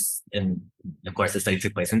 CPS, and of course, the study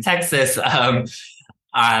took place in Texas.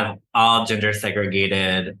 All gender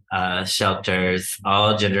segregated shelters,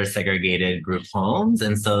 all gender segregated group homes.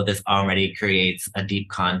 And so this already creates a deep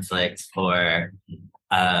conflict for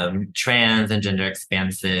trans and gender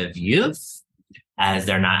expansive youth, as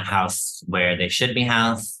they're not housed where they should be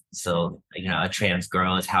housed. So, a trans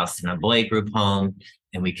girl is housed in a boy group home,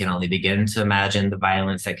 and we can only begin to imagine the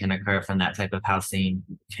violence that can occur from that type of housing.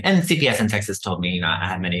 And CPS in Texas told me, I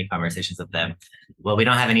had many conversations with them. Well, we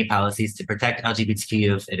don't have any policies to protect LGBTQ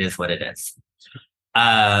youth. It is what it is.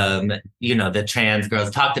 The trans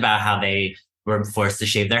girls talked about how they were forced to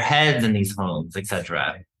shave their heads in these homes,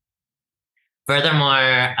 etc.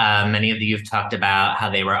 Furthermore, many of the youth talked about how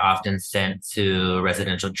they were often sent to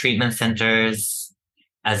residential treatment centers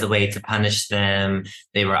as a way to punish them.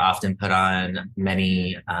 They were often put on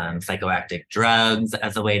many psychoactive drugs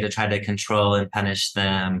as a way to try to control and punish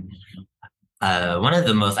them. One of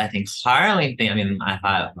the most, I think, harrowing thing, I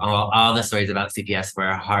thought all the stories about CPS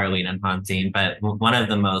were harrowing and haunting, but one of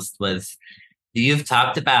the most was, you've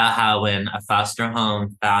talked about how when a foster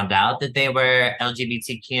home found out that they were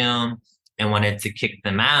LGBTQ and wanted to kick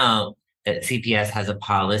them out, that CPS has a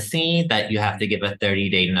policy that you have to give a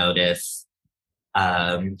 30-day notice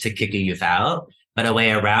to kick a youth out. But a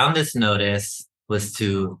way around this notice was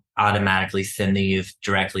to automatically send the youth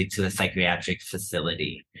directly to a psychiatric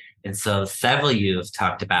facility. And so several youth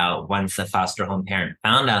talked about, once a foster home parent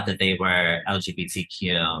found out that they were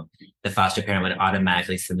LGBTQ, the foster parent would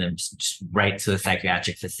automatically send them right to a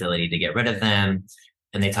psychiatric facility to get rid of them.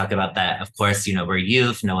 And they talk about that, of course, we're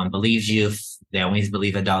youth, no one believes youth. They always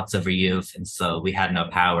believe adults over youth. And so we had no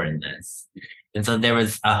power in this. And so there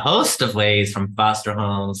was a host of ways, from foster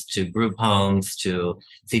homes to group homes to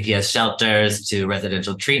CPS shelters to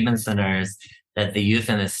residential treatment centers, that the youth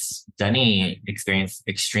in this study experienced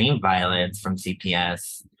extreme violence from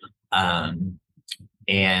CPS.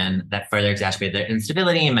 And that further exacerbated their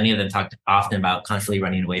instability. And many of them talked often about constantly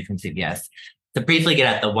running away from CPS. To briefly get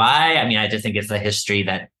at the why, I just think it's a history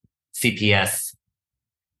that CPS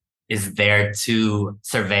is there to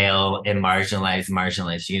surveil and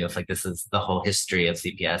marginalize youth. Like, this is the whole history of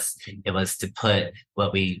CPS. It was to put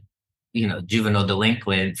what we, juvenile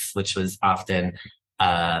delinquents, which was often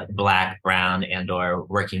Black, brown, and or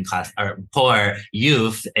working class or poor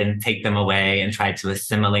youth, and take them away and try to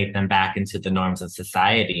assimilate them back into the norms of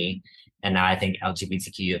society. And now I think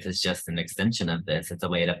LGBTQ youth is just an extension of this. It's a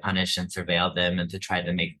way to punish and surveil them and to try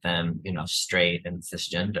to make them, straight and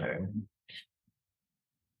cisgender.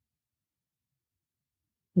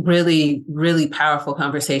 Really, really powerful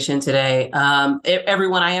conversation today.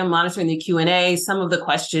 Everyone, I am monitoring the Q&A. Some of the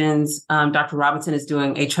questions, Dr. Robinson is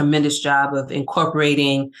doing a tremendous job of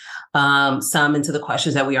incorporating some into the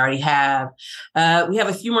questions that we already have. We have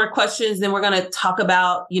a few more questions, then we're going to talk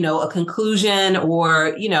about, a conclusion,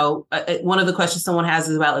 or, one of the questions someone has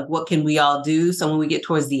is about, what can we all do? So when we get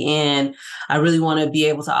towards the end, I really want to be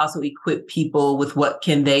able to also equip people with what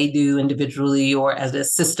can they do individually or as a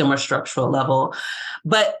system or structural level.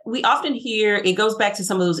 But we often hear, it goes back to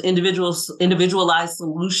some of those individualized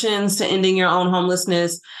solutions to ending your own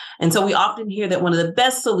homelessness. And so we often hear that one of the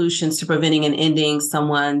best solutions to preventing and ending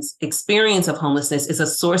someone's experience of homelessness is a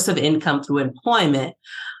source of income through employment.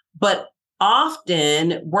 But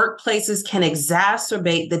often workplaces can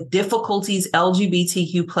exacerbate the difficulties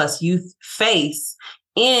LGBTQ plus youth face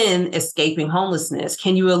in escaping homelessness.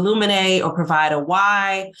 Can you illuminate or provide a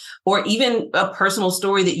why, or even a personal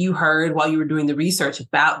story that you heard while you were doing the research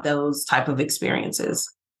about those type of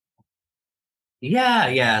experiences?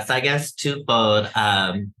 Yeah. So I guess twofold.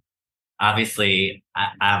 Obviously,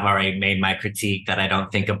 I've already made my critique that I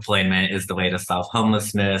don't think employment is the way to solve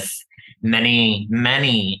homelessness.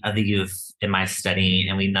 Many of the youth in my study,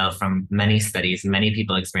 and we know from many studies, many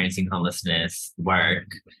people experiencing homelessness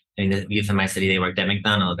work. The youth in my study, they worked at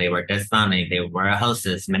McDonald's, they worked at Sonic, they were a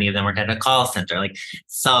hostess, many of them worked at a call center,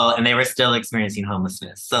 and they were still experiencing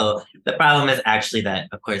homelessness. So the problem is actually that,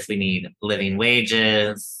 of course, we need living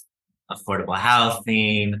wages, affordable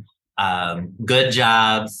housing, good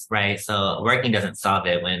jobs, right? So working doesn't solve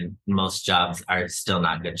it when most jobs are still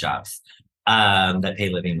not good jobs that pay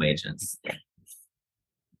living wages.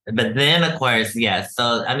 But then, of course, yes.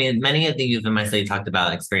 So, many of the youth in my study talked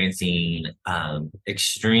about experiencing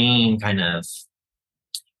extreme kind of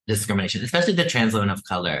discrimination, especially the trans women of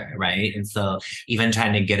color, right? And so even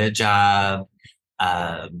trying to get a job,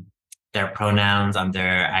 their pronouns on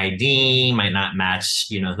their ID might not match,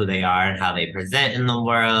 who they are and how they present in the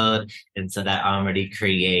world. And so that already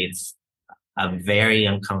creates a very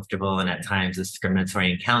uncomfortable and at times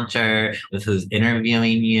discriminatory encounter with who's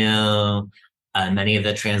interviewing you. Many of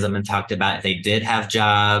the trans women talked about if they did have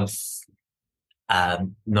jobs,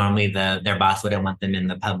 normally their boss wouldn't want them in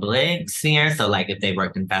the public sphere. So like if they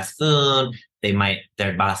worked in fast food,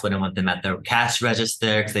 their boss wouldn't want them at the cash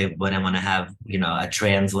register because they wouldn't want to have, a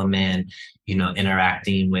trans woman,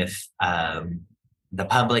 interacting with the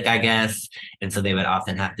public, I guess. And so they would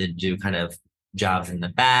often have to do kind of jobs in the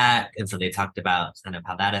back. And so they talked about kind of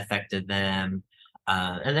how that affected them.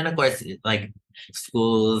 And then of course, like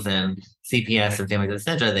schools and CPS and families,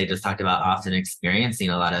 etc., they just talked about often experiencing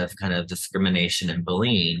a lot of kind of discrimination and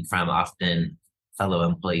bullying from often fellow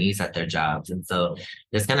employees at their jobs. And so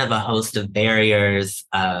there's kind of a host of barriers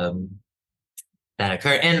that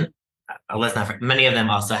occur. And many of them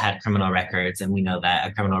also had criminal records. And we know that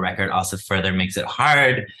a criminal record also further makes it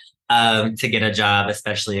hard to get a job,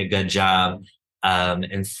 especially a good job.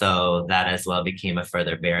 And so that as well became a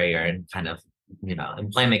further barrier, and kind of,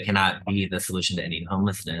 employment cannot be the solution to any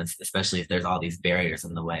homelessness, especially if there's all these barriers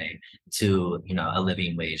in the way to, a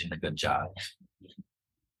living wage and a good job.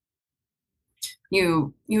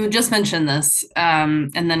 You just mentioned this,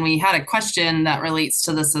 and then we had a question that relates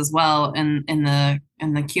to this as well in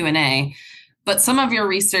the Q&A. But some of your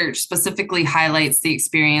research specifically highlights the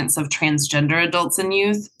experience of transgender adults and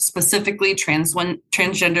youth, specifically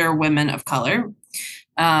transgender women of color.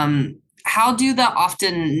 How do the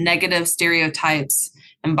often negative stereotypes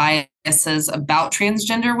and biases about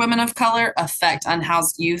transgender women of color affect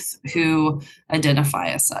unhoused youth who identify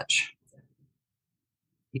as such?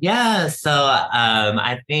 Yeah, so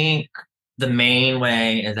I think the main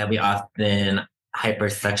way is that we often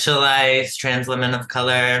hypersexualize trans women of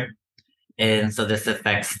color. And so this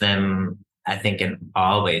affects them, I think, in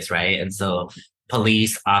all ways, right? And so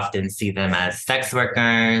police often see them as sex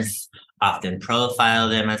workers, often profile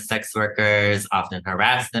them as sex workers, often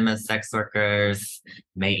harass them as sex workers,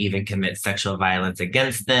 may even commit sexual violence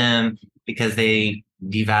against them because they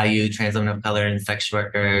devalue trans women of color and sex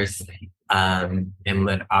workers. And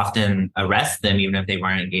would often arrest them even if they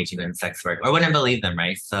weren't engaging in sex work or wouldn't believe them,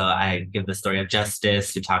 right? So I give the story of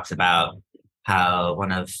Justice, who talks about how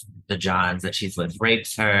one of the Johns that she's with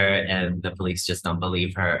rapes her and the police just don't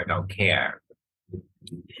believe her or don't care.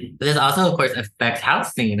 But this also, of course, affects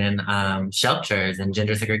housing and shelters and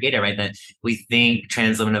gender segregated, right? That we think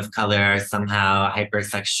trans women of color are somehow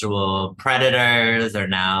hypersexual predators, or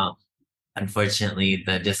now unfortunately,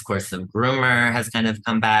 the discourse of groomer has kind of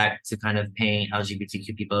come back to kind of paint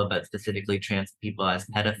LGBTQ people, but specifically trans people, as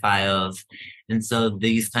pedophiles. And so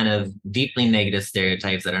these kind of deeply negative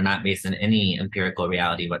stereotypes that are not based in any empirical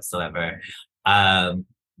reality whatsoever,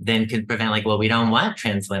 then could prevent, like, well, we don't want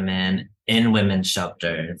trans women in women's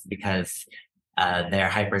shelters because they're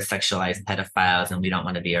hypersexualized pedophiles and we don't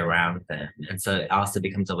want to be around them. And so it also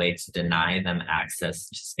becomes a way to deny them access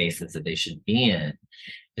to spaces that they should be in.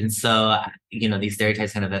 And so, these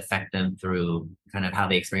stereotypes kind of affect them through kind of how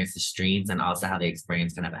they experience the streets and also how they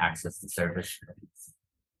experience kind of access to services.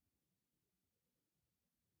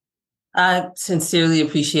 I sincerely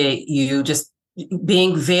appreciate you just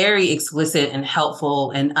being very explicit and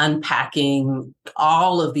helpful and unpacking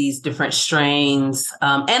all of these different strains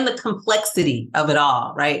and the complexity of it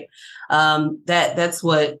all, right? That's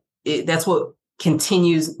what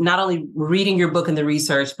continues, not only reading your book and the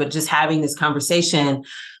research, but just having this conversation,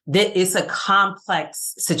 that it's a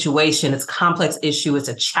complex situation. It's a complex issue. It's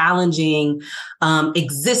a challenging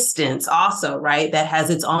existence also, right? That has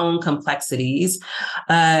its own complexities.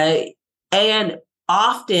 And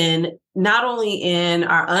often, not only in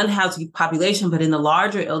our unhoused population, but in the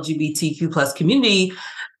larger LGBTQ plus community,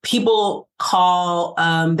 people call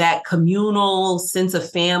that communal sense of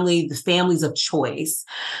family, the families of choice.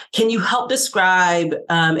 Can you help describe,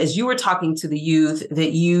 as you were talking to the youth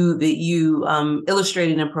that you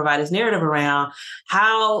illustrated and provide this narrative around,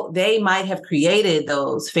 how they might have created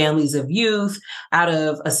those families of youth out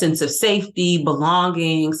of a sense of safety,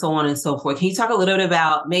 belonging, so on and so forth? Can you talk a little bit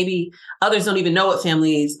about, maybe others don't even know what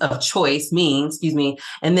families of choice means,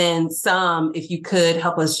 and then some, if you could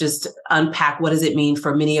help us just unpack what does it mean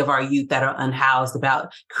for many of our youth that are unhoused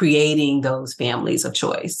about creating those families of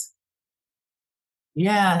choice?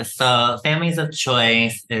 Yeah, so families of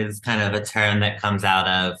choice is kind of a term that comes out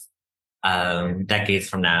of decades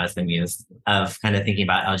from now, has been used, of kind of thinking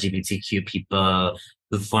about LGBTQ people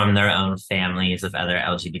who form their own families with other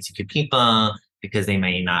LGBTQ people because they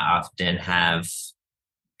may not often have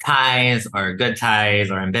ties or good ties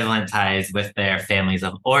or ambivalent ties with their families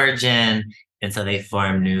of origin. And so they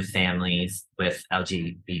form new families with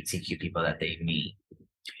LGBTQ people that they meet.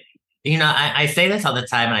 I say this all the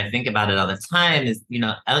time and I think about it all the time is,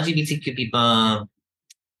 LGBTQ people,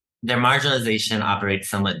 their marginalization operates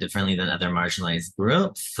somewhat differently than other marginalized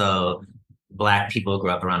groups. So Black people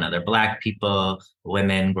grow up around other Black people,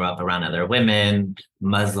 women grow up around other women,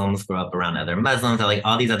 Muslims grow up around other Muslims, like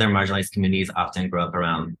all these other marginalized communities often grow up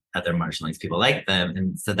around other marginalized people like them.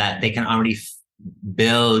 And so that they can already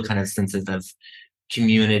build kind of senses of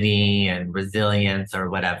community and resilience or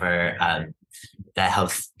whatever that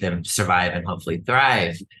helps them survive and hopefully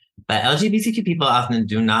thrive. But LGBTQ people often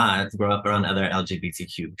do not grow up around other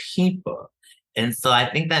LGBTQ people. And so I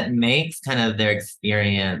think that makes kind of their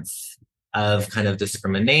experience of kind of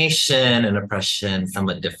discrimination and oppression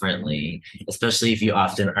somewhat differently, especially if you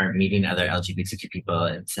often aren't meeting other LGBTQ people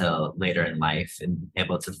until later in life and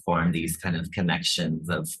able to form these kind of connections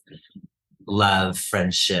of love,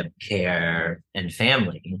 friendship, care, and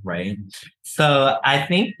family, right? So I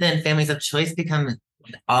think then families of choice become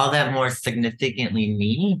all that more significantly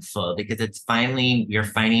meaningful because you're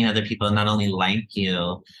finding other people not only like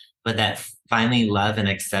you, but that finally love and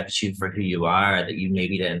accept you for who you are that you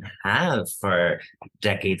maybe didn't have for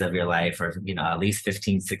decades of your life or, at least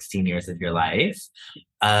 15, 16 years of your life.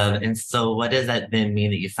 And so what does that then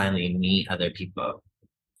mean that you finally meet other people?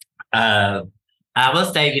 I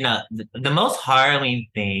will say, the most harrowing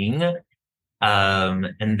thing,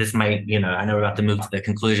 and this might, I know we're about to move to the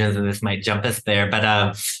conclusions and this might jump us there,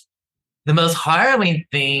 but the most harrowing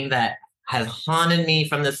thing that has haunted me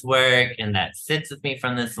from this work and that sits with me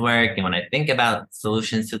from this work, and when I think about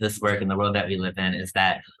solutions to this work in the world that we live in, is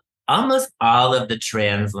that almost all of the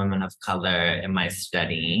trans women of color in my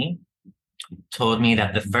study told me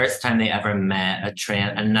that the first time they ever met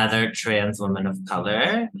another trans woman of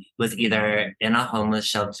color was either in a homeless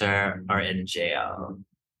shelter or in jail.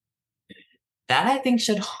 That I think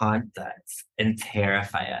should haunt us and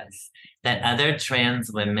terrify us, that other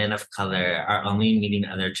trans women of color are only meeting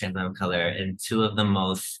other trans women of color in two of the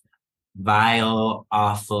most vile,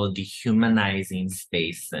 awful, dehumanizing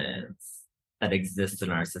spaces that exist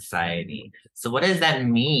in our society. So what does that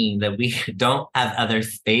mean that we don't have other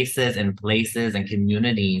spaces and places and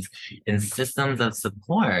communities and systems of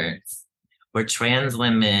support where trans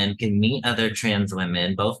women can meet other trans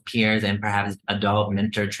women, both peers and perhaps adult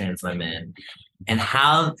mentor trans women? And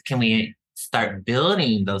how can we start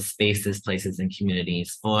building those spaces, places, and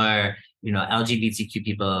communities for, LGBTQ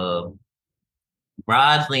people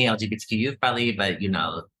broadly, LGBTQ youth broadly, but,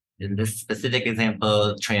 in this specific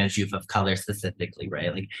example, trans youth of color specifically,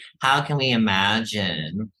 right? Like, how can we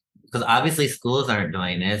imagine, because obviously schools aren't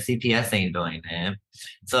doing it, CPS ain't doing it.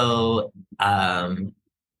 So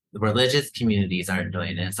religious communities aren't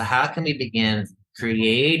doing it. So how can we begin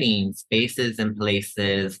creating spaces and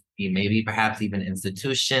places, maybe perhaps even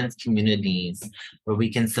institutions, communities, where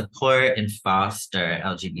we can support and foster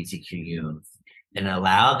LGBTQ youth and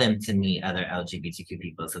allow them to meet other LGBTQ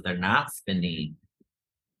people so they're not spending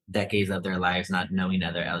decades of their lives not knowing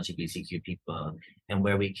other LGBTQ people, and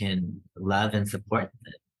where we can love and support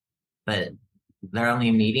them. But they're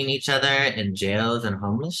only meeting each other in jails and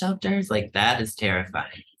homeless shelters. Like, that is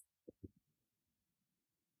terrifying.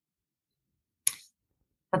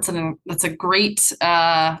 That's a great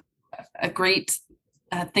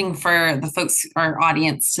thing for the folks, our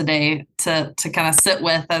audience today, to kind of sit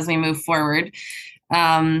with as we move forward.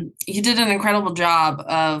 You did an incredible job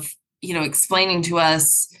of explaining to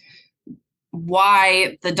us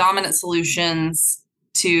why the dominant solutions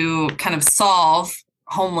to kind of solve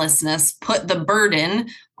homelessness put the burden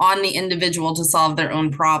on the individual to solve their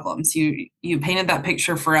own problems. You painted that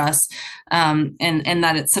picture for us, and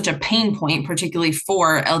that it's such a pain point, particularly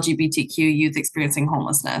for LGBTQ youth experiencing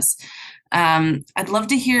homelessness. I'd love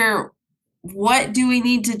to hear, what do we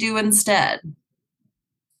need to do instead?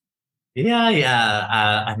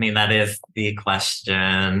 Yeah. I mean, that is the question.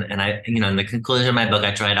 And I, in the conclusion of my book,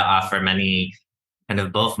 I try to offer many kind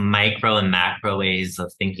of both micro and macro ways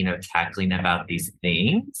of thinking of tackling about these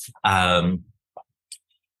things. But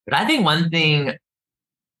I think one thing,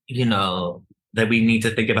 that we need to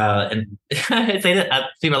think about, and I say that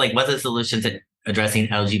people are like, what's the solution to addressing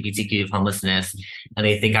LGBTQ homelessness? And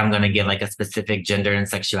they think I'm going to give like a specific gender and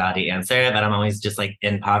sexuality answer, but I'm always just like,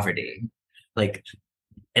 in poverty. Like,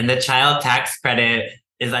 and the child tax credit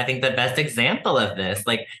is, I think, the best example of this.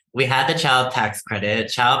 Like, we had the child tax credit,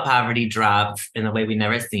 child poverty dropped in a way we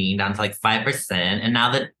never seen, down to like 5%. And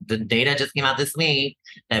now the data just came out this week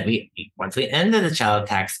that once we ended the child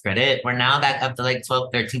tax credit, we're now back up to like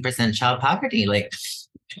 12, 13% child poverty. Like,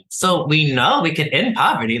 So we know we can end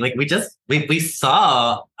poverty. Like we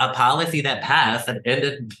saw a policy that passed that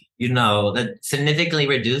ended, that significantly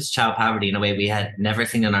reduced child poverty in a way we had never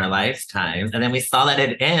seen in our lifetimes. And then we saw that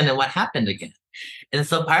it end, and what happened again? And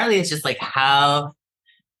so partly it's just like how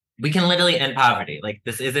we can literally end poverty. Like,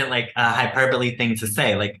 this isn't like a hyperbole thing to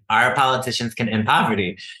say. Like, our politicians can end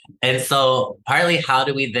poverty. And so partly, how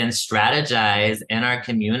do we then strategize in our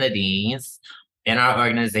communities, in our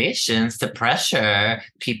organizations, to pressure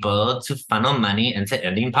people to funnel money into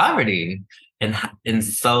ending poverty? And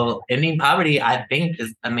so ending poverty, I think,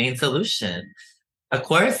 is a main solution. Of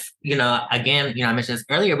course, again, I mentioned this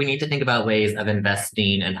earlier, we need to think about ways of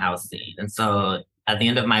investing in housing. And so at the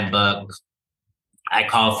end of my book, I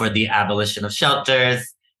call for the abolition of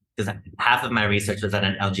shelters, because half of my research was at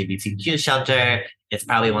an LGBTQ shelter. It's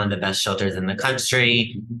probably one of the best shelters in the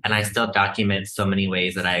country. And I still document so many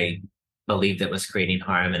ways that I believed it was creating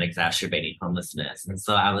harm and exacerbating homelessness. And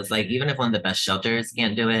so I was like, even if one of the best shelters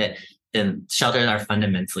can't do it, then shelters are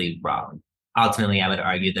fundamentally wrong. Ultimately, I would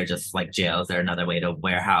argue they're just like jails. They're another way to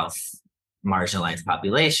warehouse marginalized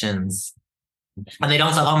populations. And they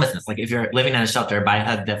don't solve homelessness. Like, if you're living in a shelter,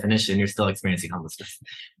 by definition, you're still experiencing homelessness.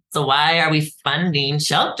 So why are we funding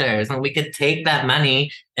shelters when we could take that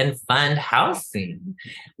money and fund housing?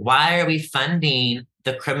 Why are we funding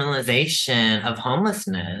the criminalization of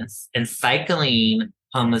homelessness and cycling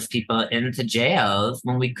homeless people into jails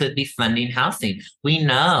when we could be funding housing? We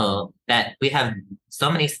know that we have so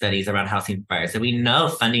many studies around housing first, and we know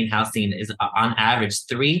funding housing is on average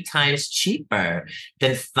 3 times cheaper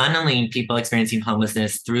than funneling people experiencing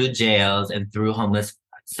homelessness through jails and through homeless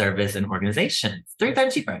service and organizations. 3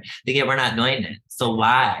 times cheaper. Yet we're not doing it. So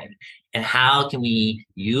why? And how can we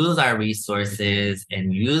use our resources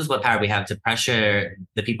and use what power we have to pressure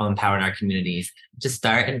the people in power in our communities to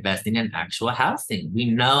start investing in actual housing?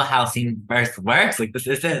 We know housing first works. Like, this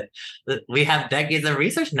isn't, we have decades of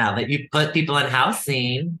research now that you put people in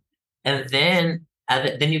housing, and then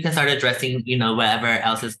you can start addressing, whatever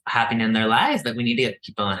else is happening in their lives. But we need to get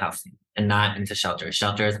people in housing and not into shelters.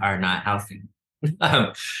 Shelters are not housing.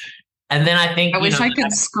 And then I think I wish I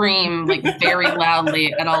could scream like very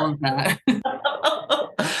loudly at all of that. And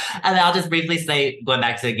I'll just briefly say, going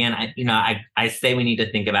back to again, I say we need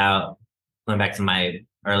to think about, going back to my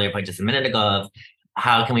earlier point just a minute ago, of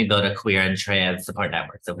how can we build a queer and trans support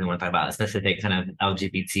network? So if we want to talk about a specific kind of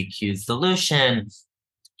LGBTQ solution,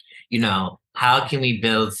 how can we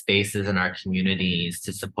build spaces in our communities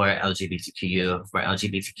to support LGBTQ youth, where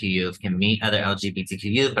LGBTQ youth can meet other LGBTQ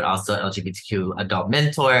youth, but also LGBTQ adult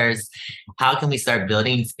mentors? How can we start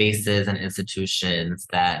building spaces and institutions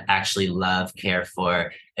that actually love, care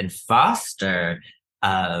for, and foster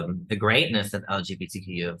the greatness of LGBTQ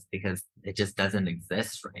youth? Because it just doesn't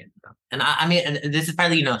exist right now. And I mean, and this is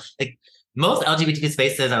partly, like, most LGBTQ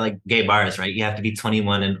spaces are like gay bars, right? You have to be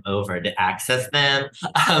 21 and over to access them. So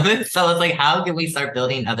it's like, how can we start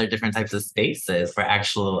building other different types of spaces for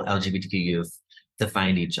actual LGBTQ youth to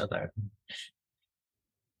find each other?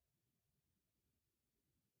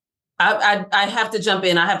 I have to jump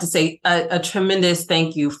in. I have to say a tremendous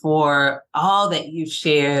thank you for all that you've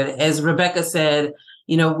shared. As Rebecca said,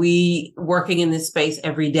 we working in this space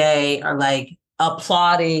every day are like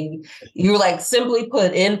applauding you, like, simply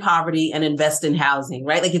put, in poverty and invest in housing,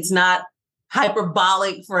 right? Like, it's not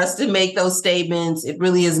hyperbolic for us to make those statements. It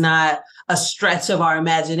really is not a stretch of our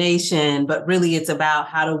imagination, but really it's about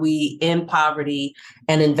how do we end poverty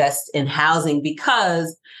and invest in housing?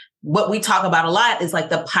 Because what we talk about a lot is like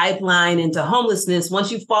the pipeline into homelessness.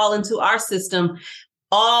 Once you fall into our system,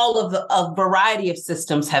 all of a variety of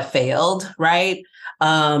systems have failed, right?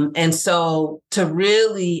 And so to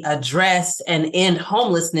really address and end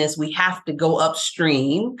homelessness, we have to go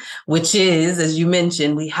upstream, which is, as you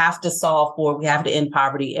mentioned, we have to end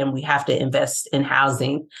poverty, and we have to invest in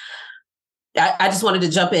housing. I just wanted to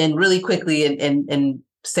jump in really quickly and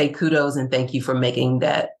say kudos and thank you for making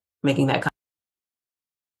that comment.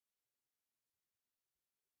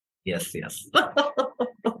 Yes.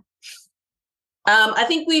 I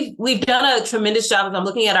think we've done a tremendous job. If I'm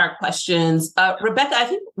looking at our questions, Rebecca, I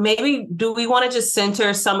think maybe do we want to just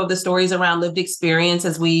center some of the stories around lived experience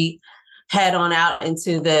as we head on out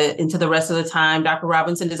into the rest of the time? Dr.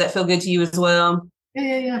 Robinson, does that feel good to you as well?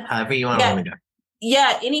 Yeah. However you want to go.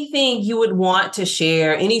 Yeah, anything you would want to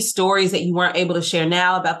share, any stories that you weren't able to share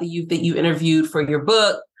now about the youth that you interviewed for your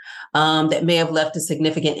book, that may have left a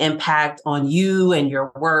significant impact on you and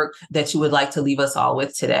your work, that you would like to leave us all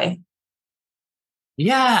with today?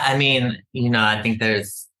 Yeah, I mean, I think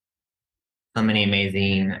there's so many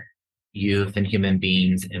amazing youth and human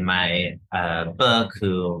beings in my book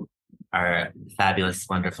who are fabulous,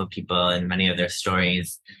 wonderful people, and many of their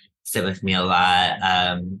stories sit with me a lot.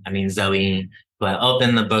 I mean, Zoe, who I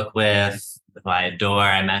opened the book with, who I adore.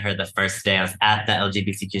 I met her the first day I was at the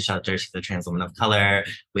LGBTQ shelter. She's a trans woman of color.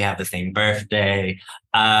 We have the same birthday.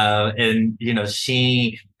 And, you know,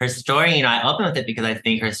 her story, you know, I open with it because I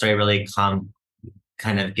think her story really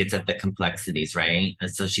kind of gets at the complexities, right?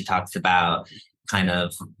 And so she talks about kind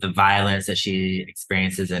of the violence that she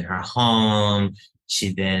experiences in her home.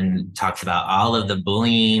 She then talks about all of the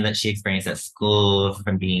bullying that she experienced at school,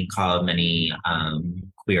 from being called many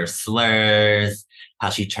queer slurs, how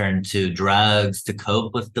she turned to drugs to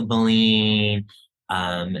cope with the bullying,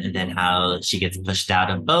 and then how she gets pushed out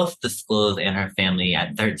of both the schools and her family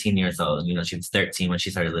at 13 years old. You know, she was 13 when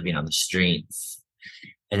she started living on the streets.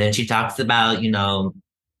 And then she talks about, you know,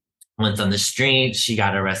 once on the street, she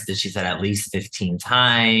got arrested, she said, at least 15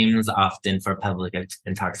 times, often for public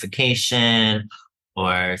intoxication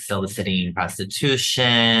or soliciting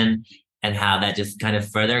prostitution, and how that just kind of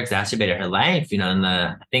further exacerbated her life. You know,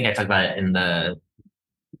 I think I talked about it in the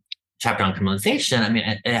chapter on criminalization. I mean,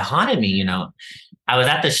 it haunted me, you know. I was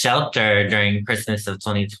at the shelter during Christmas of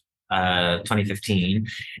 2015.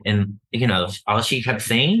 And, you know, all she kept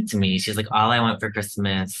saying to me, she's like, all I want for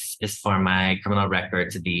Christmas is for my criminal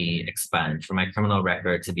record to be expunged, for my criminal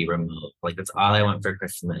record to be removed. Like, that's all I want for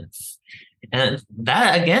Christmas. And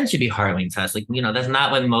that, again, should be heartening to us. Like, you know, that's not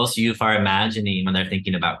what most youth are imagining when they're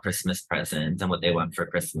thinking about Christmas presents and what they want for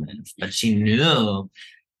Christmas. But she knew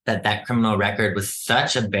that criminal record was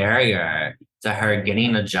such a barrier to her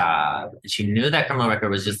getting a job. She knew that criminal record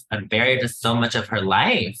was just a barrier to so much of her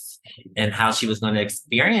life and how she was going to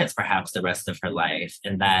experience perhaps the rest of her life.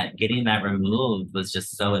 And that getting that removed was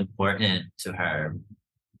just so important to her.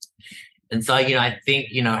 And so, you know, I think,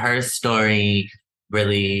 you know, her story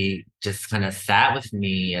really just kind of sat with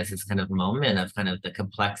me as this kind of moment of kind of the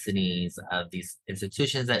complexities of these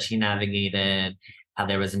institutions that she navigated, how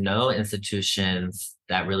there was no institutions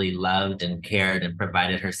that really loved and cared and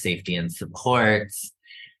provided her safety and support.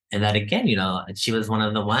 And that, again, you know, she was one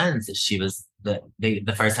of the ones that she was the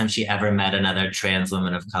first time she ever met another trans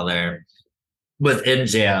woman of color was in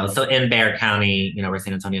jail. So in Bexar County, you know, where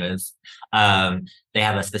San Antonio is, they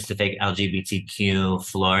have a specific LGBTQ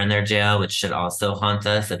floor in their jail, which should also haunt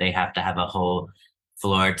us, that they have to have a whole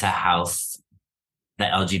floor to house the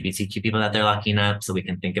LGBTQ people that they're locking up. So we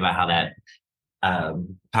can think about how that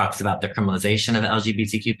talks about the criminalization of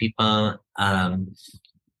LGBTQ people.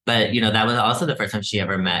 But, you know, that was also the first time she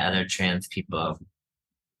ever met other trans people.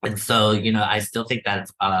 And so, you know, I still think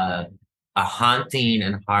that's a haunting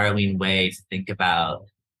and harrowing way to think about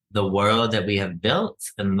the world that we have built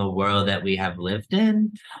and the world that we have lived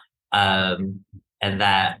in. And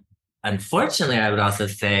that, unfortunately, I would also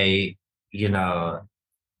say, you know,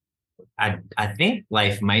 I think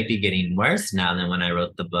life might be getting worse now than when I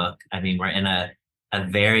wrote the book. I mean, we're in a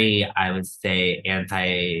very, I would say,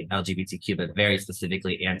 anti-LGBTQ, but very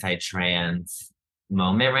specifically anti-trans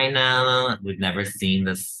moment right now. We've never seen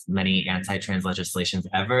this many anti-trans legislations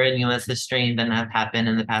ever in U.S. history than have happened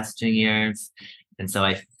in the past 2 years. And so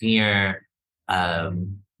I fear,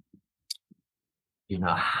 you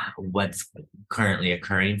know, what's currently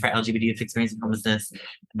occurring for LGBT youth experiencing homelessness.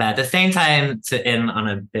 But at the same time, to end on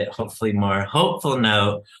a bit, hopefully more hopeful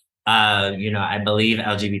note, you know, I believe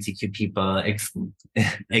LGBTQ people,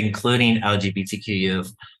 including LGBTQ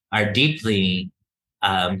youth, are deeply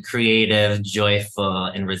creative, joyful,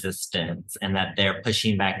 and resistant, and that they're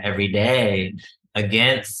pushing back every day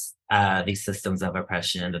against these systems of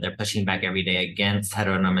oppression, that they're pushing back every day against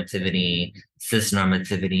heteronormativity,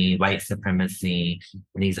 cisnormativity, white supremacy,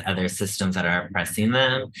 and these other systems that are oppressing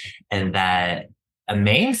them. And that a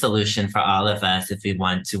main solution for all of us, if we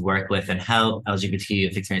want to work with and help LGBT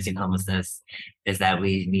youth experiencing homelessness, is that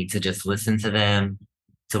we need to just listen to them,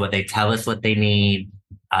 to what they tell us what they need,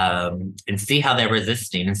 and see how they're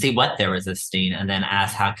resisting and see what they're resisting, and then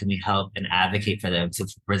ask how can we help and advocate for them to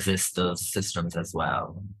resist those systems as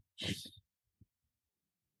well.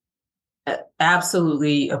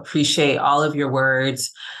 Absolutely appreciate all of your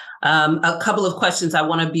words. A couple of questions I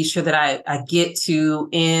want to be sure that I get to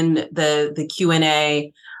in the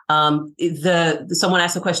Q&A. Someone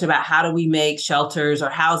asked a question about how do we make shelters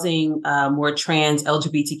or housing more trans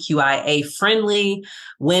LGBTQIA friendly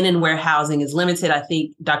when and where housing is limited. I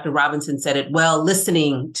think Dr. Robinson said it well,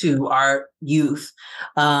 listening to our youth,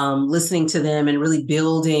 listening to them and really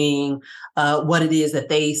building what it is that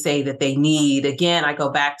they say that they need. Again, I go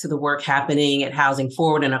back to the work happening at Housing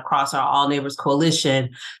Forward and across our All Neighbors Coalition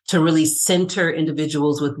to really center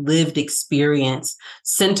individuals with lived experience,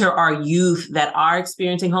 center our youth that are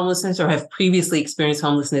experiencing homelessness or have previously experienced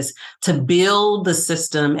homelessness, to build the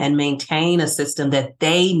system and maintain a system that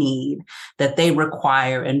they need, that they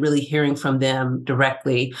require, and really hearing from them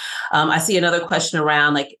directly. I see another question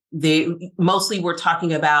around mostly we're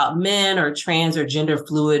talking about men or trans or gender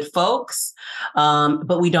fluid folks,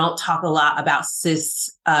 but we don't talk a lot about cis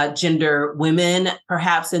gender women,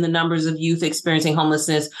 perhaps in the numbers of youth experiencing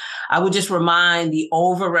homelessness. I would just remind the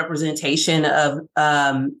overrepresentation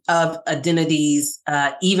of identities,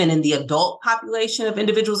 even in the adult population of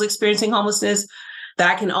individuals experiencing homelessness, that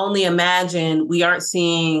I can only imagine we're not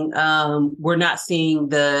seeing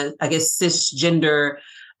the, I guess, cisgender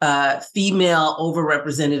female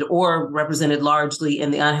overrepresented or represented largely in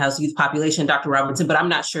the unhoused youth population, Dr. Robinson, but I'm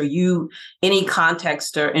not sure any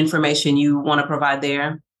context or information you want to provide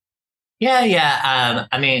there? Yeah.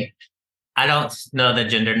 I mean, I don't know the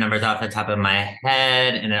gender numbers off the top of my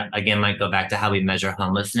head. And again, might go back to how we measure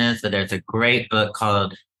homelessness, but there's a great book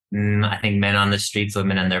called, I think, Men on the Streets,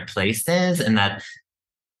 Women in Their Places, and that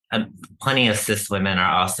plenty of cis women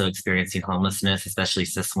are also experiencing homelessness, especially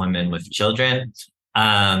cis women with children.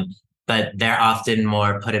 But they're often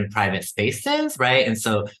more put in private spaces, right? And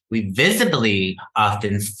so we visibly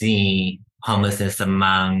often see homelessness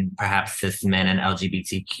among perhaps cis men and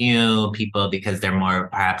LGBTQ people because they're more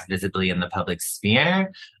perhaps visibly in the public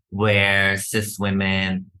sphere, where cis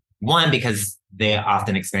women, one, because they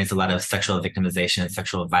often experience a lot of sexual victimization and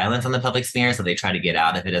sexual violence on the public sphere, so they try to get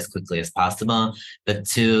out of it as quickly as possible. But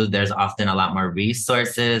two, there's often a lot more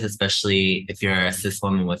resources, especially if you're a cis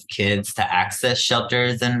woman with kids, to access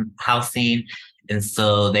shelters and housing. And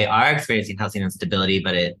so they are experiencing housing instability,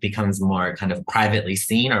 but it becomes more kind of privately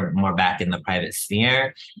seen or more back in the private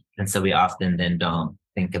sphere. And so we often then don't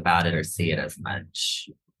think about it or see it as much.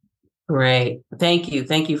 Great. Thank you.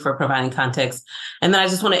 Thank you for providing context. And then I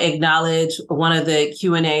just want to acknowledge one of the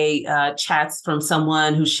Q&A chats from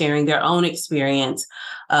someone who's sharing their own experience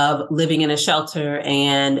of living in a shelter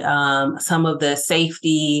and some of the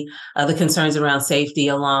safety, the concerns around safety,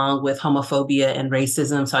 along with homophobia and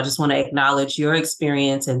racism. So I just want to acknowledge your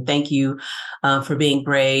experience and thank you for being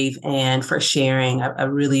brave and for sharing. I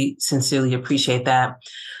really sincerely appreciate that.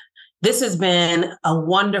 This has been a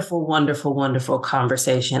wonderful, wonderful, wonderful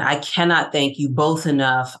conversation. I cannot thank you both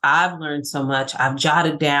enough. I've learned so much. I've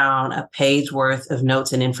jotted down a page worth of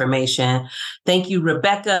notes and information. Thank you,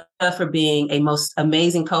 Rebecca, for being a most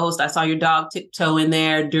amazing co-host. I saw your dog tiptoe in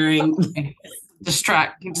there during...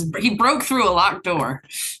 He broke through a locked door.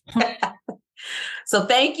 So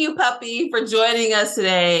thank you, Puppy, for joining us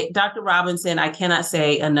today. Dr. Robinson, I cannot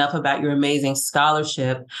say enough about your amazing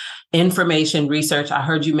scholarship, information, research. I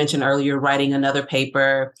heard you mention earlier writing another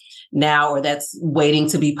paper now, or that's waiting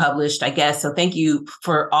to be published, I guess. So thank you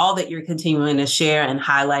for all that you're continuing to share and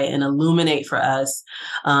highlight and illuminate for us.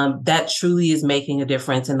 That truly is making a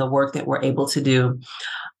difference in the work that we're able to do.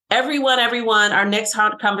 Everyone, our next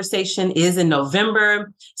conversation is in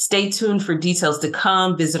November. Stay tuned for details to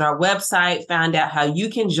come. Visit our website, find out how you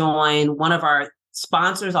can join one of our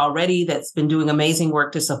sponsors already that's been doing amazing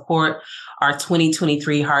work to support our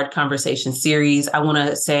 2023 Hard Conversation series. I want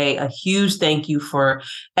to say a huge thank you for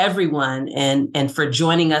everyone and for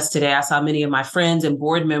joining us today. I saw many of my friends and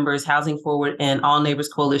board members, Housing Forward and All Neighbors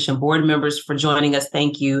Coalition board members, for joining us.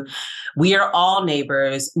 Thank you. We are all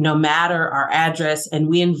neighbors, no matter our address, and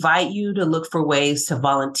we invite you to look for ways to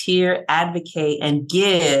volunteer, advocate, and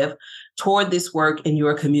give toward this work in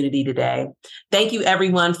your community today. Thank you,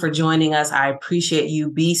 everyone, for joining us. I appreciate you.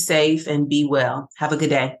 Be safe and be well. Have a good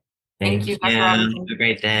day. Thank you. Have a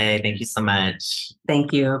great day. Thank you so much.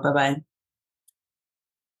 Thank you. Bye-bye.